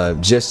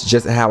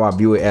 Just how I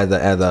view it as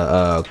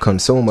a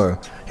consumer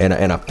and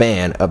a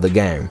fan of the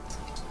game.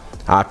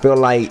 I feel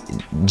like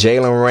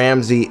Jalen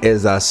Ramsey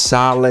is a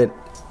solid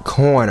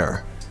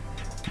corner.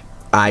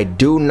 I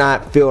do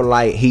not feel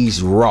like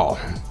he's raw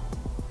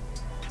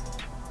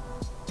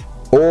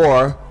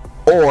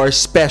or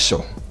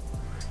special.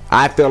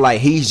 I feel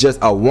like he's just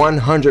a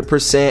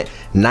 100%,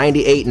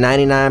 98,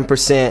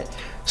 99%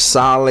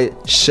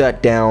 solid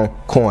shutdown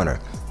corner.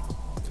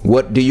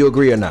 What, do you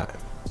agree or not?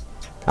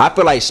 I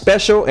feel like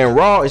special and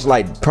raw is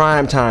like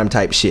prime time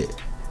type shit.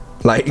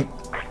 Like,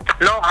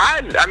 no,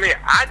 I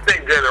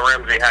think Jalen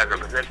Ramsey has a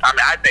potential. I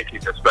mean, I think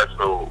he's a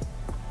special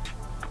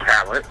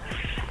talent.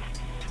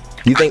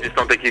 You think? I just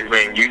don't think he's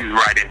being used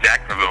right in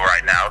Jacksonville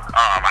right now.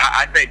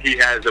 I think he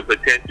has the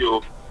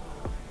potential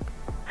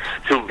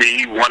to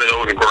be one of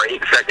those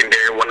great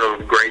secondary, one of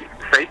those great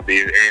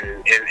safeties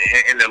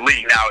in the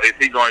league. Now, is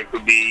he going to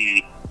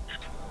be,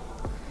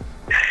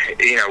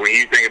 when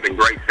you think of the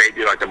great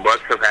safety like the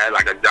Bucs have had,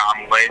 like a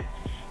John Lynch,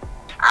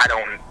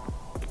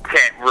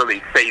 can't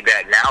really say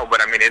that now,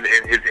 but I mean,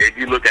 if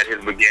you look at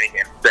his beginning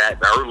and stats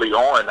early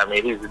on, I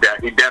mean, he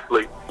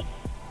definitely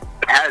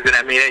has it.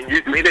 I mean, and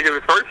you think of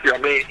his first year, I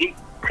mean,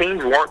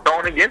 teams weren't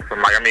throwing against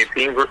him. Like, I mean,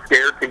 teams were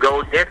scared to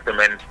go against him.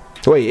 And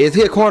wait, is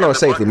he a corner or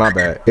safety? My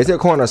bad. Is he a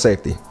corner or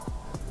safety?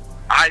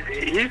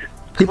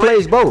 He's He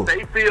plays both.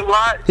 Safety a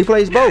lot. He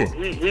plays both.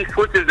 He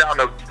switches down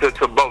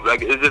to both.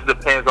 Like, it just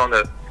depends on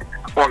the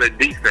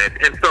defense.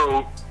 And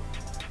so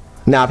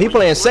now, if he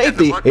playing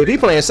safety,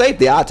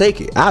 I'll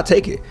take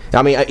it.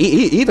 I mean,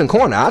 even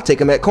corner, I'll take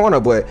him at corner,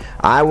 but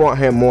I want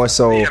him more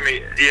so. Yeah, I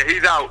mean, yeah,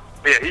 he's out.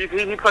 Yeah,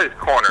 he plays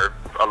corner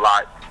a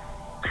lot.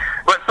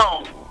 But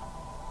so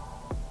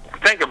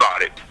think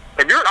about it.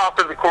 If you're an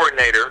offensive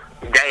coordinator,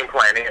 game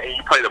planning, and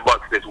you play the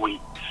Bucs this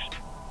week,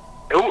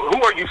 who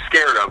are you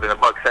scared of in the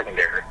Bucs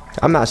secondary?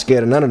 I'm not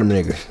scared of none of them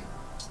niggas.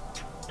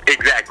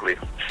 Exactly.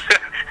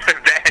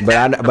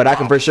 But I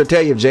can for sure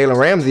tell you, if Jalen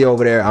Ramsey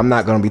over there, I'm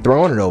not going to be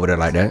throwing it over there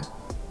like that.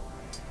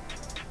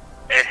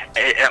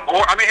 And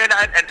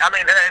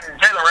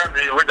Jalen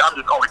Ramsey, I'm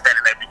just only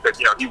saying that because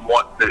he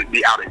wants to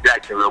be out in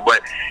Jacksonville.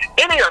 But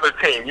any other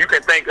team, you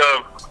can think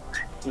of,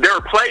 there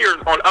are players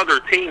on other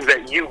teams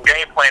that you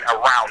game plan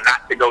around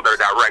not to go their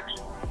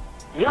direction.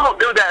 You don't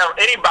do that on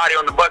anybody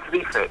on the Bucs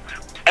defense,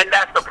 and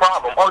that's the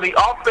problem. On the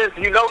offense,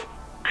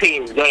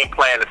 teams game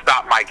plan to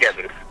stop Mike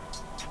Evans.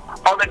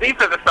 On the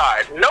defensive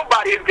side,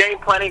 nobody is game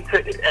planning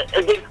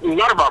against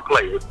none of our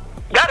players.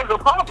 That is a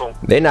problem.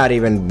 They're not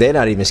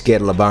even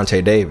scared of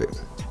Levante David.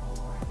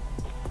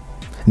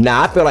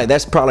 Now I feel like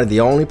that's probably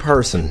the only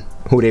person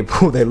who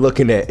they're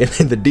looking at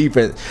in the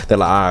defense. They're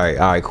like,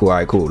 all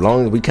right, cool. As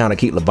long as we kind of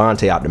keep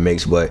Levante out the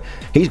mix, but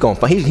he's gonna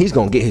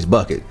get his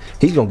bucket.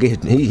 He's gonna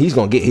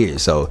get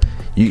his. So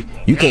you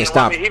can't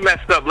stop. I mean, he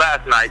messed up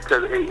last night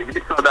because if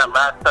you saw that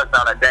last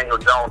touchdown that Daniel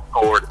Jones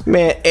scored.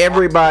 Man,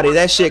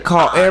 that shit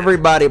caught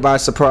everybody by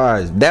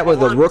surprise. That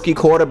was a rookie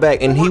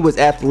quarterback, and he was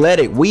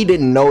athletic. We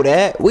didn't know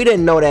that. We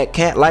didn't know that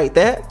cat like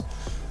that.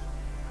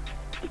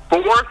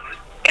 4th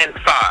and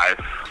 5.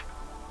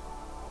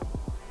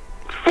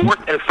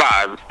 4th and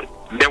 5,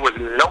 there was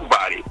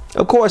nobody.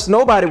 Of course,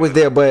 nobody was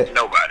there, but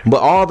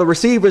all the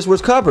receivers was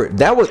covered.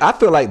 I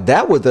feel like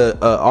that was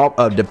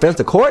a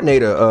defensive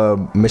coordinator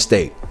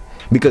mistake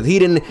because he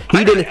didn't.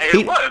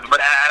 It was,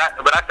 but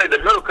I say the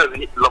middle because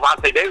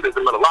Levante Davis is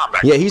the middle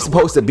linebacker. Yeah, he's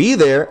supposed to be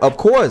there. Of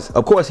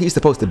course, he's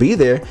supposed to be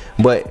there.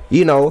 But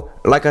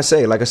like I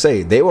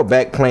say, they were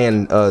back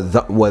playing.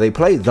 They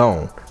played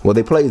zone.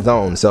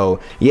 So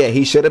yeah,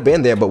 he should have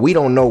been there. But we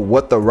don't know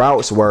what the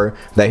routes were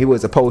that he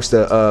was supposed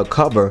to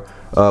cover.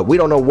 We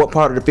don't know what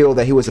part of the field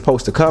that he was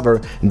supposed to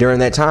cover during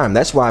that time.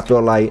 That's why I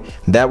feel like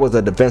that was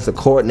a defensive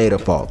coordinator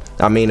fault.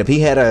 I mean, if he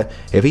had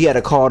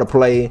a call to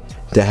play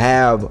to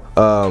have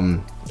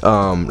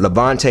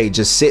Levante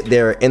just sit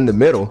there in the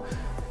middle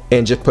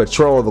and just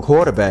patrol the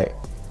quarterback,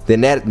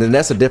 then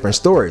that's a different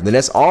story. Then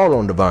that's all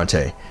on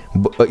Devontae.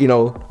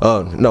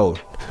 No,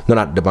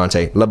 not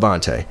Devontae,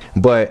 Levante.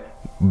 But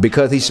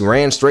because he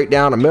ran straight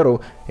down the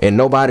middle and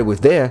nobody was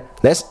there,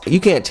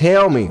 you can't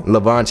tell me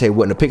Levante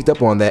wouldn't have picked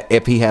up on that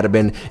if he had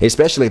been,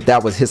 especially if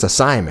that was his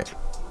assignment.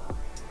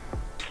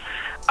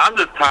 I'm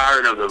just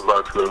tired of the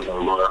Bucs losing,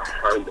 bro.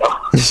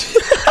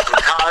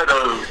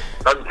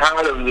 I'm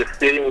tired of just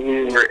sitting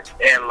here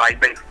and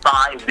like they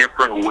find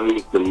different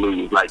ways to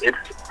lose. Like as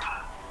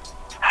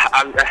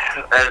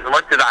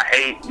much as I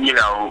hate,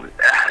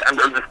 I'm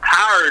just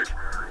tired.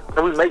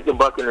 Can we make the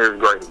Buccaneers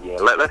great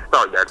again? Let's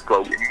start that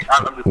slogan.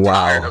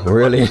 Wow,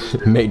 really?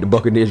 Make the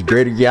Buccaneers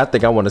great again? I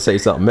think I want to say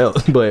something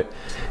else, but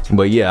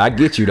yeah, I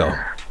get you though.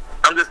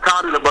 I'm just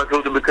tired of the Bucs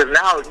losing because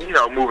now,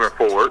 moving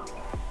forward,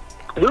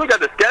 you look at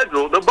the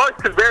schedule. The Bucs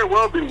could very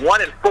well be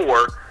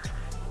 1-4,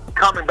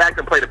 coming back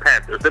and play the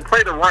Panthers. They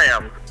play the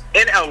Rams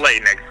in LA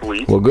next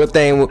week. Well, good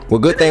thing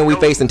we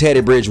facing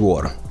Teddy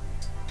Bridgewater.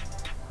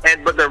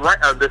 But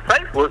the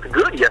Saints looked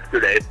good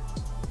yesterday.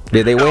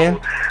 Did they win?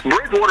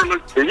 Bridgewater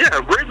looked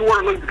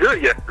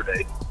good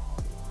yesterday.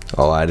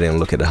 Oh, I didn't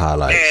look at the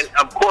highlights. And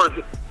of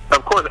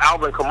course,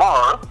 Alvin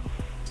Kamara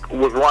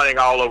was running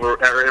all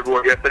over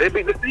everywhere yesterday.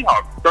 They beat the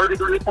Seahawks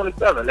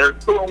 33-27. They're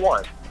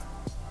 2-1.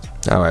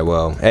 All right,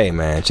 well, hey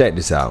man, check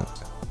this out.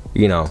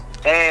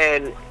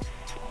 And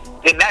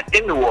that's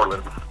in New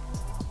Orleans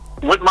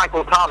with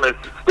Michael Thomas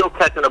still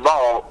catching the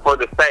ball for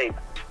the Saints,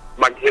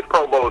 like his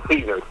Pro Bowl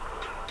season.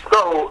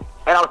 So.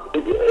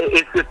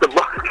 It's just the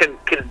Bucs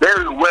can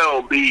very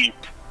well be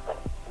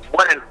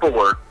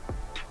 1-4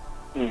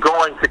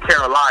 going to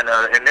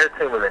Carolina, and their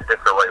team is in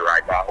disarray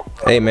right now.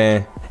 So. Hey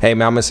man, I'm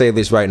gonna say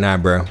this right now,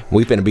 bro.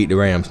 We finna beat the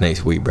Rams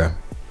next week, bro.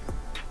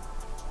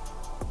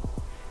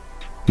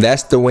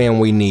 That's the win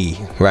we need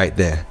right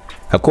there.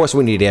 Of course,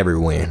 we need every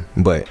win,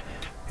 but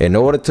in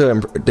order to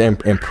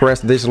impress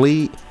this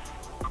league,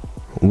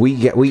 we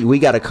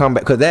got to come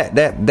back because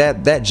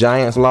that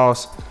Giants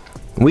loss.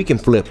 We can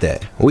flip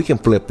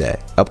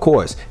that. Of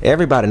course,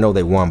 everybody know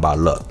they won by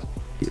luck.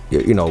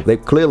 They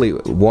clearly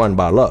won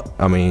by luck.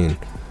 I mean,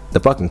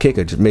 the fucking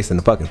kicker just missing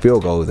the fucking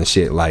field goals and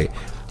shit. Like,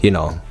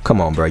 come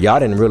on, bro.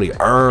 Y'all didn't really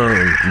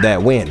earn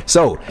that win.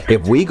 So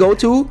if we go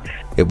to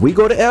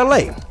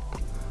LA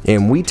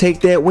and we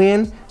take that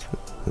win,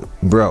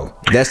 bro,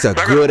 that's a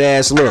good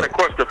ass look. I got a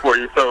question for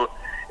you. So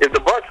if the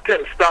Bucs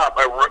can stop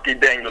a rookie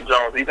Daniel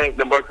Jones, do you think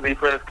the Bucs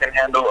defense can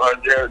handle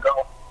Jared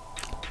Goff?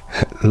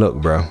 Look,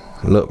 bro.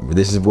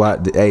 This is why.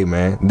 Hey,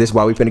 man. This is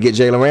why we finna get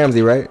Jalen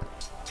Ramsey, right?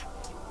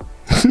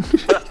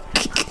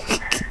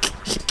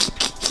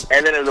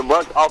 And then if the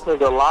Bucs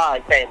offensive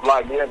line can't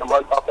block, then the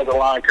Bucs offensive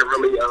line can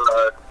really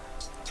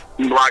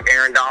block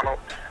Aaron Donald.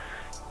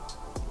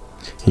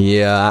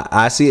 Yeah,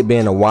 I see it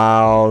being a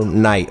wild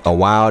night, a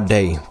wild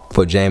day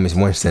for Jameis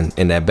Winston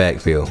in that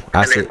backfield.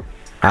 Todd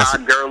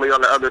Gurley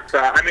on the other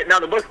side. I mean, now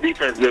the Bucs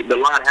defense, the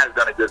line has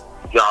done a good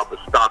job of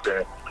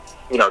stopping,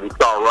 these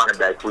star running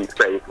backs we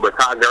face. But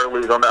Todd Gurley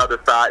is on the other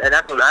side, and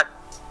that's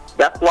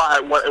why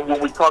when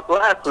we talked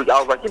last week,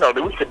 I was like,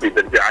 we should be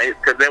the Giants,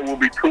 because then we'll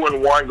be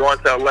 2-1 going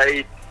to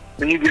LA.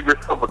 Then you give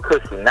yourself a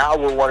cushion. Now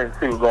we're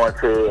 1-2 going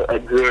to a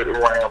good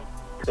Rams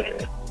team.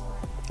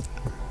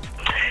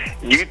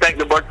 You think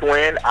the Bucs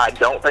win? I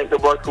don't think the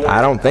Bucs win.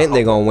 I don't think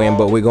they're gonna win,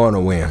 but we're going to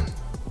win.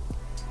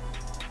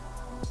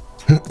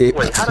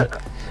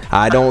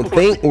 I don't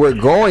think we're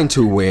going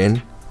to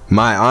win,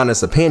 my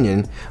honest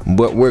opinion,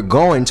 but we're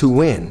going to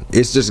win.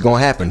 It's just gonna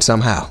happen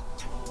somehow.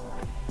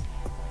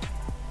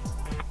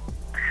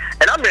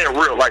 And I'm being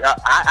real. Like,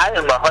 I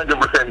am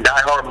 100%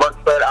 diehard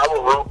Bucs fan. I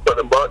will root for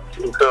the Bucs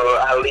until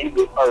I leave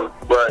this earth.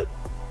 But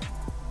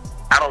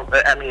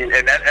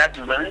and that's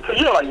just very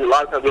true. Like, a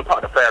lot of times you'll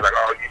talk to fans like,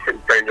 oh, you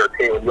shouldn't trade your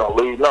team when you're going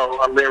to lose. No,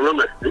 I'm being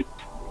realistic.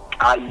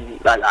 I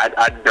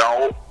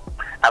don't.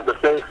 After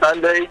seeing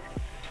Sunday,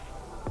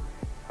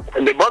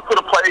 and the Bucs would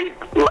have played,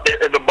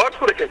 if the Bucs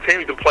would have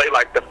continued to play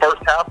like the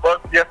first half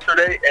Bucs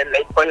yesterday, and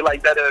they played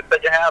like that in the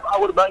second half, I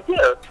would have been,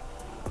 yeah.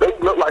 They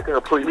look like a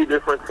completely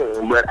different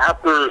team. But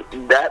after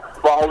that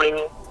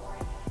falling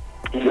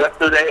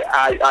yesterday,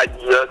 I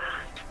just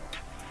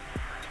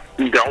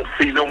don't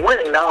see them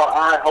winning. Now,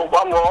 I hope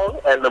I'm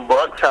wrong, and the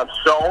Bucs have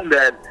shown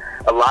that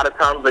a lot of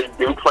times they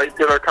do play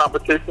to their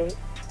competition.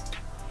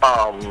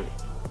 But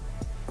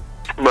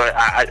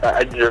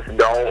I just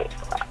don't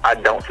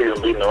see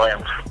them beating the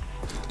Rams.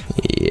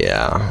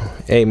 Yeah.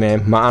 Hey,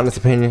 man, my honest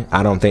opinion,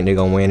 I don't think they're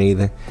going to win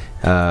either.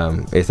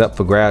 It's up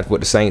for grabs with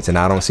the Saints, and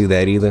I don't see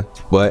that either.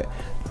 But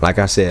like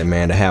I said,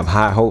 man, to have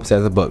high hopes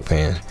as a Buc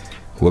fan,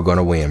 we're going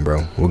to win,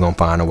 bro. We're going to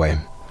find a way.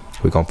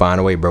 We're going to find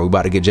a way, bro. We're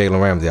about to get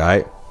Jalen Ramsey, all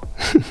right?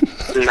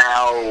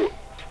 Now,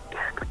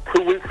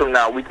 2 weeks from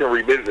now, we can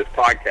revisit this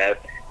podcast.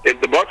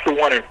 If the Bucs are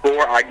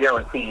 1-4, I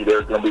guarantee you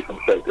there's going to be some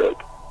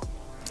shake-up.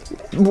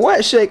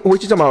 What shake?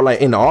 What you talking about,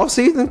 like in the off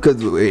season?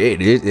 Because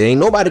it ain't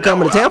nobody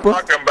coming to Tampa.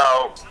 I'm talking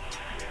about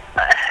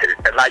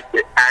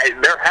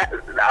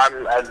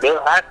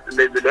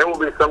there will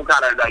be some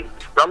kind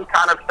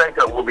of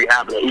shake-up will be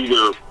happening.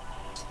 Either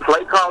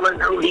play calling,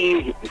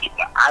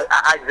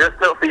 I just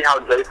don't see how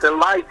Jason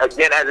Light,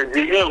 again as a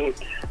GM,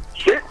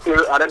 shits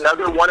here at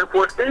another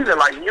 1-4 season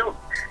like you.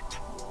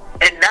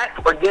 And that's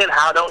again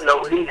how I don't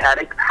know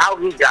how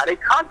he got a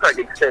contract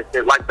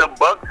extension. Like, the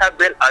Bucs have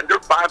been under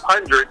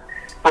 500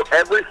 for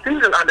every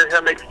season under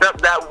him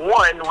except that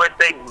one with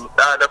the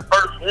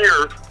first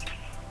year.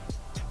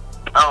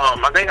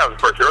 I think that was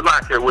the first year, or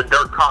last year with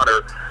Dirk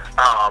Carter.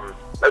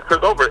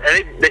 Took over,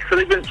 and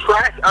they've been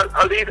trash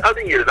of these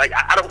other years. Like,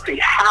 I don't see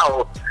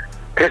how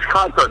his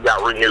contract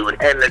got renewed.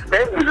 And the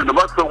thing is, if the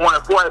Bucs are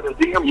 1-4 as a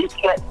GM, you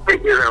can't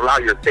sit here and allow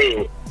your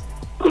team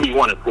to be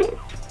 1-4.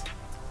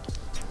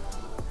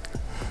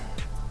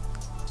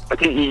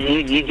 Like,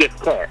 you just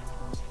can't.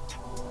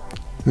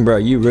 Bro,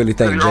 you really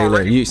think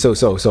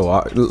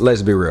Jalen?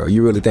 Let's be real.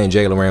 You really think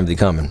Jalen Ramsey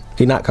coming?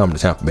 He not coming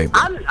to Tampa Bay.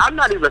 I'm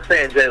not even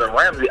saying Jalen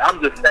Ramsey. I'm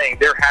just saying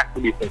there has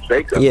to be some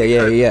shakeup.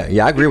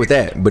 Yeah. I agree with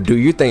that. But do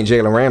you think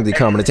Jalen Ramsey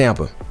coming to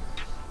Tampa?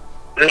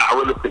 No,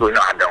 realistically,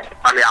 no, I don't.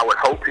 I mean, I would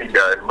hope he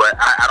does, but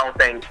I don't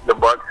think the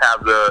Bucs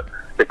have the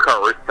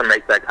courage to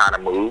make that kind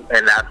of move,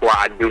 and that's why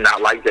I do not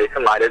like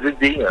Jason Light as a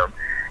GM.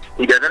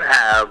 He doesn't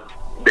have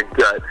the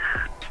guts,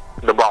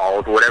 the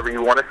balls, whatever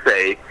you want to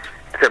say,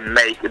 to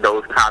make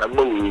those kind of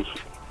moves,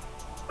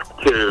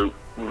 to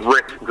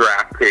risk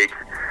draft picks.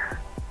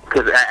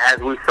 Because as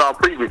we saw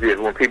previously,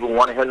 when people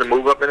wanted him to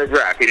move up in the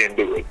draft, he didn't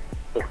do it.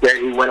 Instead,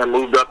 he went and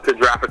moved up to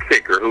draft a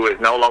kicker who is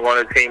no longer on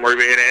the team or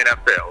even in the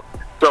NFL.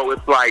 So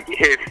it's like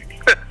his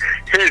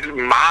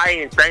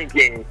mind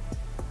thinking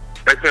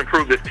to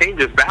improve this team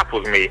just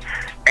baffles me.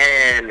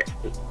 And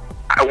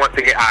once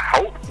again, I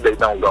hope they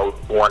don't go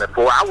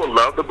 1-4. I would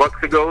love the Bucs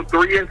to go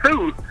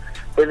 3-2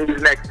 in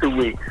these next 2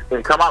 weeks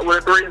and come out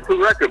with a 3-2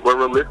 record. But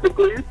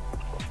realistically,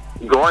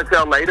 going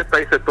to LA to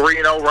face a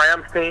 3-0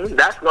 Rams team,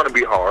 that's going to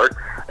be hard.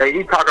 And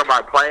you talk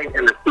about playing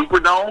in the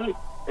Superdome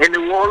in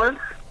New Orleans.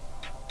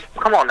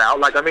 Come on now.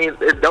 Like, I mean,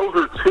 those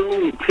are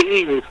two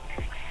teams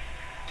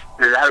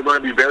that are going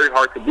to be very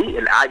hard to beat,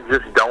 and I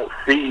just don't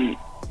see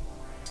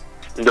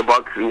the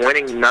Bucs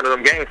winning none of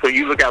them games. So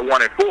you look at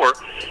 1-4.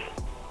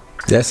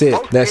 That's it.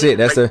 That's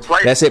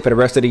it for the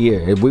rest of the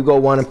year. If we go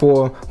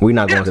 1-4, we're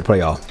not going to the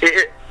playoffs.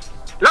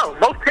 No,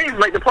 most teams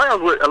make the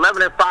playoffs with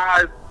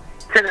 11-5,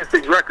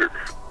 10-6 records.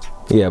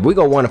 Yeah, if we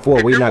go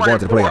 1-4, we're not going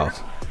to the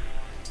playoffs.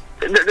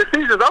 The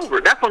season's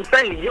over. That's what I'm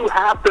saying. You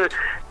have to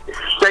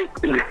shake.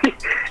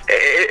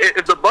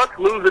 If the Bucs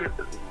losing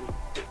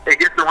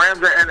against the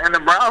Rams and the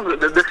Browns,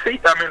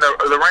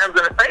 the Rams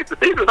and the Saints, the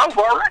season's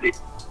over already.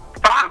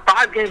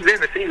 Five games in,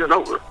 the season's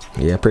over.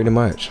 Yeah, pretty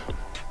much.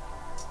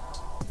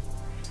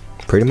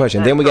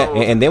 And then we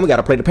got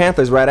to play the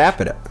Panthers right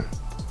after that.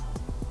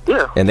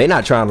 Yeah. And they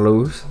not trying to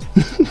lose.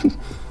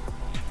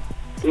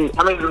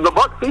 I mean, the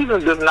Bucs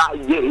season does not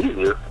get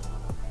easier.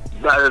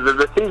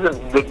 The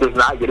season does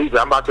not get easier.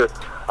 I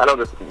know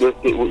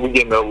we're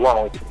getting a little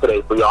long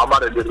today for y'all. I'm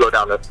about to just go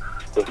down the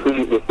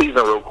season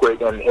real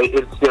quick. And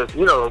it's just,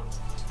 you know,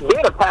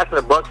 being a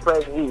passionate Bucs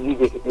fan,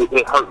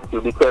 it hurts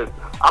you because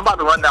I'm about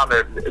to run down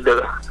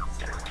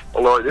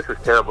oh Lord, this is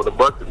terrible. The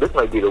Bucs, this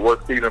might be the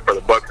worst season for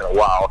the Bucs in a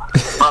while.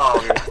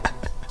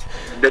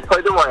 They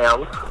play the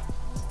Rams,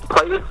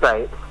 play the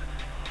Saints,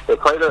 they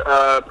play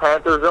the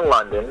Panthers in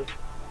London.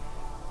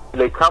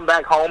 They come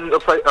back home to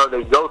play, or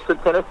they go to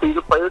Tennessee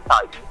to play the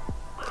Titans.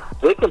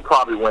 They can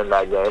probably win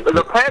that game. But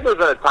the Panthers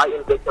and the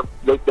Titans,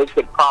 they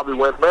could probably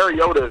win.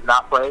 Mariota is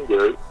not playing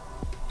good.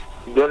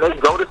 Then they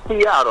go to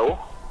Seattle.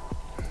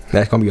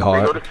 That's gonna be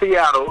hard. They go to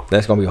Seattle.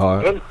 That's gonna be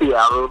hard. In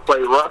Seattle, play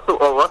Russell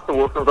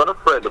Wilson's gonna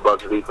spread the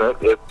Bucs defense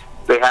if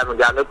they haven't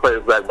gotten their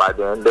players back by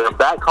then. They're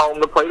back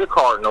home to play the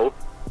Cardinals.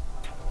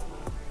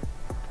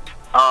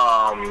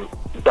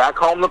 Back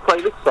home to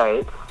play the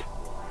Saints.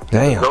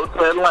 Damn. They go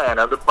to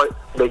Atlanta to play.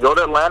 They go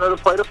to Atlanta to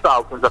play the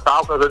Falcons. The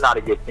Falcons are not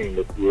a good team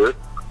this year.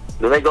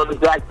 Then they go to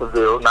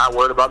Jacksonville, not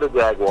worried about the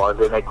Jaguars.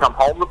 Then they come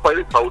home to play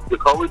the Colts.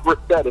 Jacoby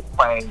Brissett is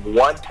playing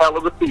one hell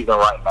of a season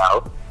right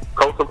now.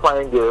 Colts are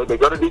playing good. They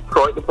go to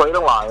Detroit to play the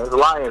Lions. The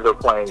Lions are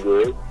playing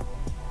good.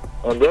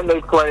 And then they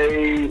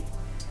play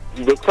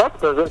the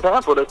Texans in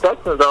Tampa. The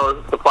Texans are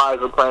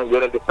playing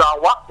good, and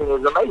Deshaun Watson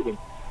is amazing.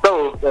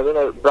 So, and then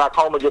they're back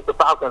home against the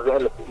Falcons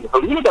in the season.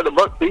 So you look at the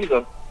Bucs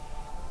season.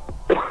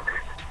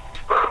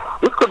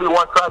 This could be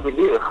one tragic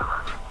year.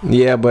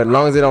 Yeah, but as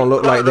long as it don't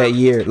look like that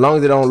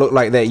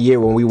year,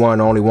 when we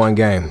won only one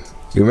game.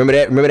 You remember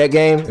that? Remember that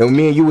game? And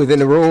me and you was in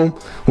the room.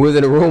 We was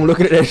in the room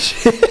looking at that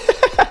shit.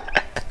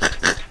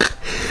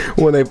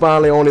 When they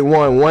finally only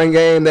won one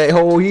game that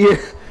whole year.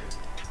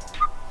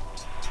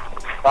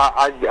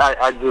 I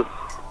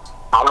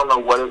don't know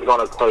what it's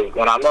gonna take,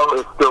 and I know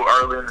it's still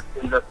early in the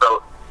season,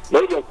 so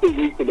maybe in 2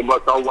 weeks if the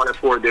Bucs are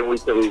 1-4, then we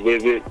can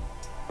revisit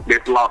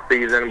this lost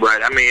season.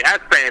 But I mean, as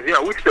fans, you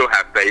know, we still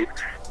have faith.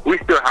 We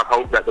still have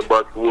hope that the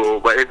Bucs will,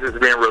 but it's just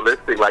being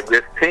realistic. Like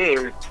this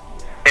team,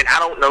 and I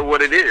don't know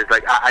what it is.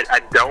 Like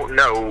I don't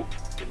know.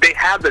 They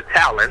have the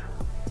talent.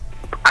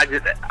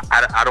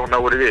 I don't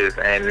know what it is.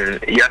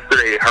 And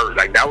yesterday it hurt.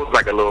 Like that was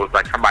like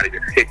like somebody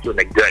just hit you in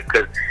the gut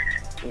because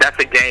that's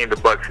a game the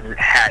Bucs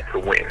had to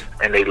win,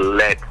 and they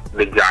let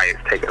the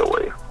Giants take it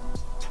away.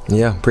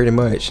 Yeah, pretty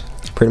much,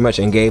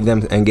 and gave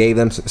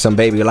them some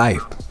baby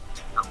life.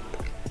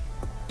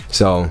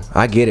 So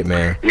I get it,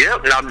 man.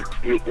 Yep. Now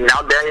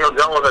Daniel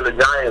Jones and the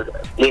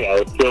Giants, you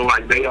know, feel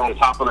like they on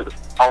top of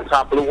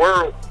the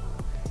world.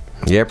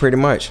 Yeah, pretty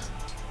much.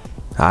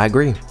 I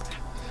agree.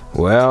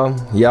 Well,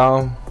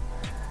 y'all,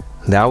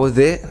 that was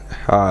it.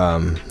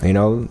 You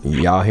know,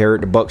 y'all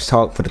heard the Bucs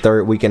talk for the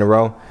third week in a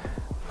row.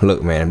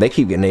 Look, man, if they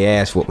keep getting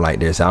their ass whooped like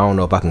this, I don't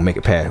know if I can make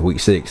it past week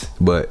 6.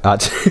 But I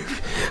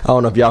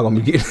don't know if y'all gonna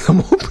be getting some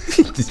more.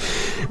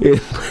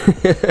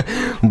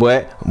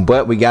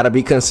 but we gotta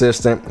be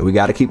consistent. We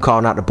gotta keep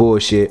calling out the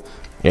bullshit.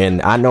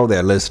 And I know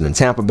they're listening.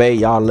 Tampa Bay,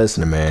 y'all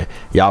listening, man.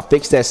 Y'all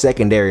fix that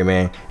secondary,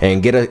 man,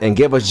 and give us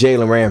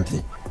Jalen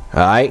Ramsey. All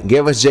right,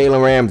 give us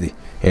Jalen Ramsey,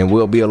 and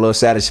we'll be a little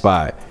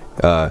satisfied.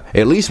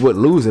 At least with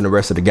losing the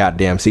rest of the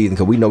goddamn season,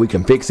 because we know we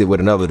can fix it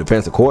with another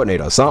defensive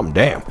coordinator or something.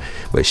 Damn,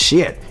 but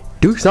shit,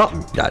 do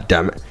something. God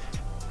damn it.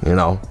 You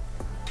know.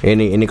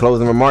 Any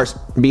closing remarks,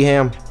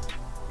 B-Ham?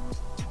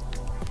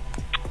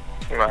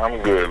 No,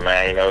 I'm good,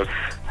 man. You know,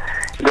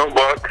 go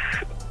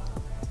Bucs,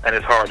 and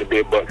it's hard to be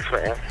a Bucs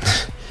fan.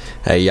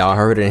 Hey, y'all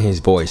heard it in his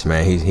voice,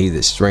 man. He's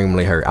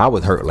extremely hurt. I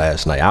was hurt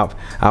last night.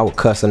 I was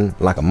cussing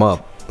like a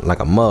mug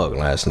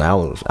last night.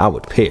 I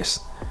was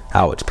pissed.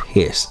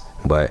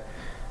 But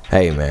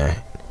hey,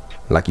 man,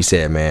 like you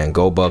said, man,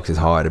 go Bucs. It's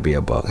hard to be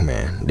a Buck,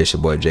 man. This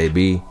your boy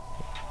JB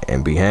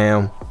and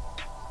B-Ham.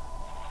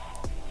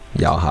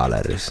 Y'all holla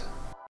at us.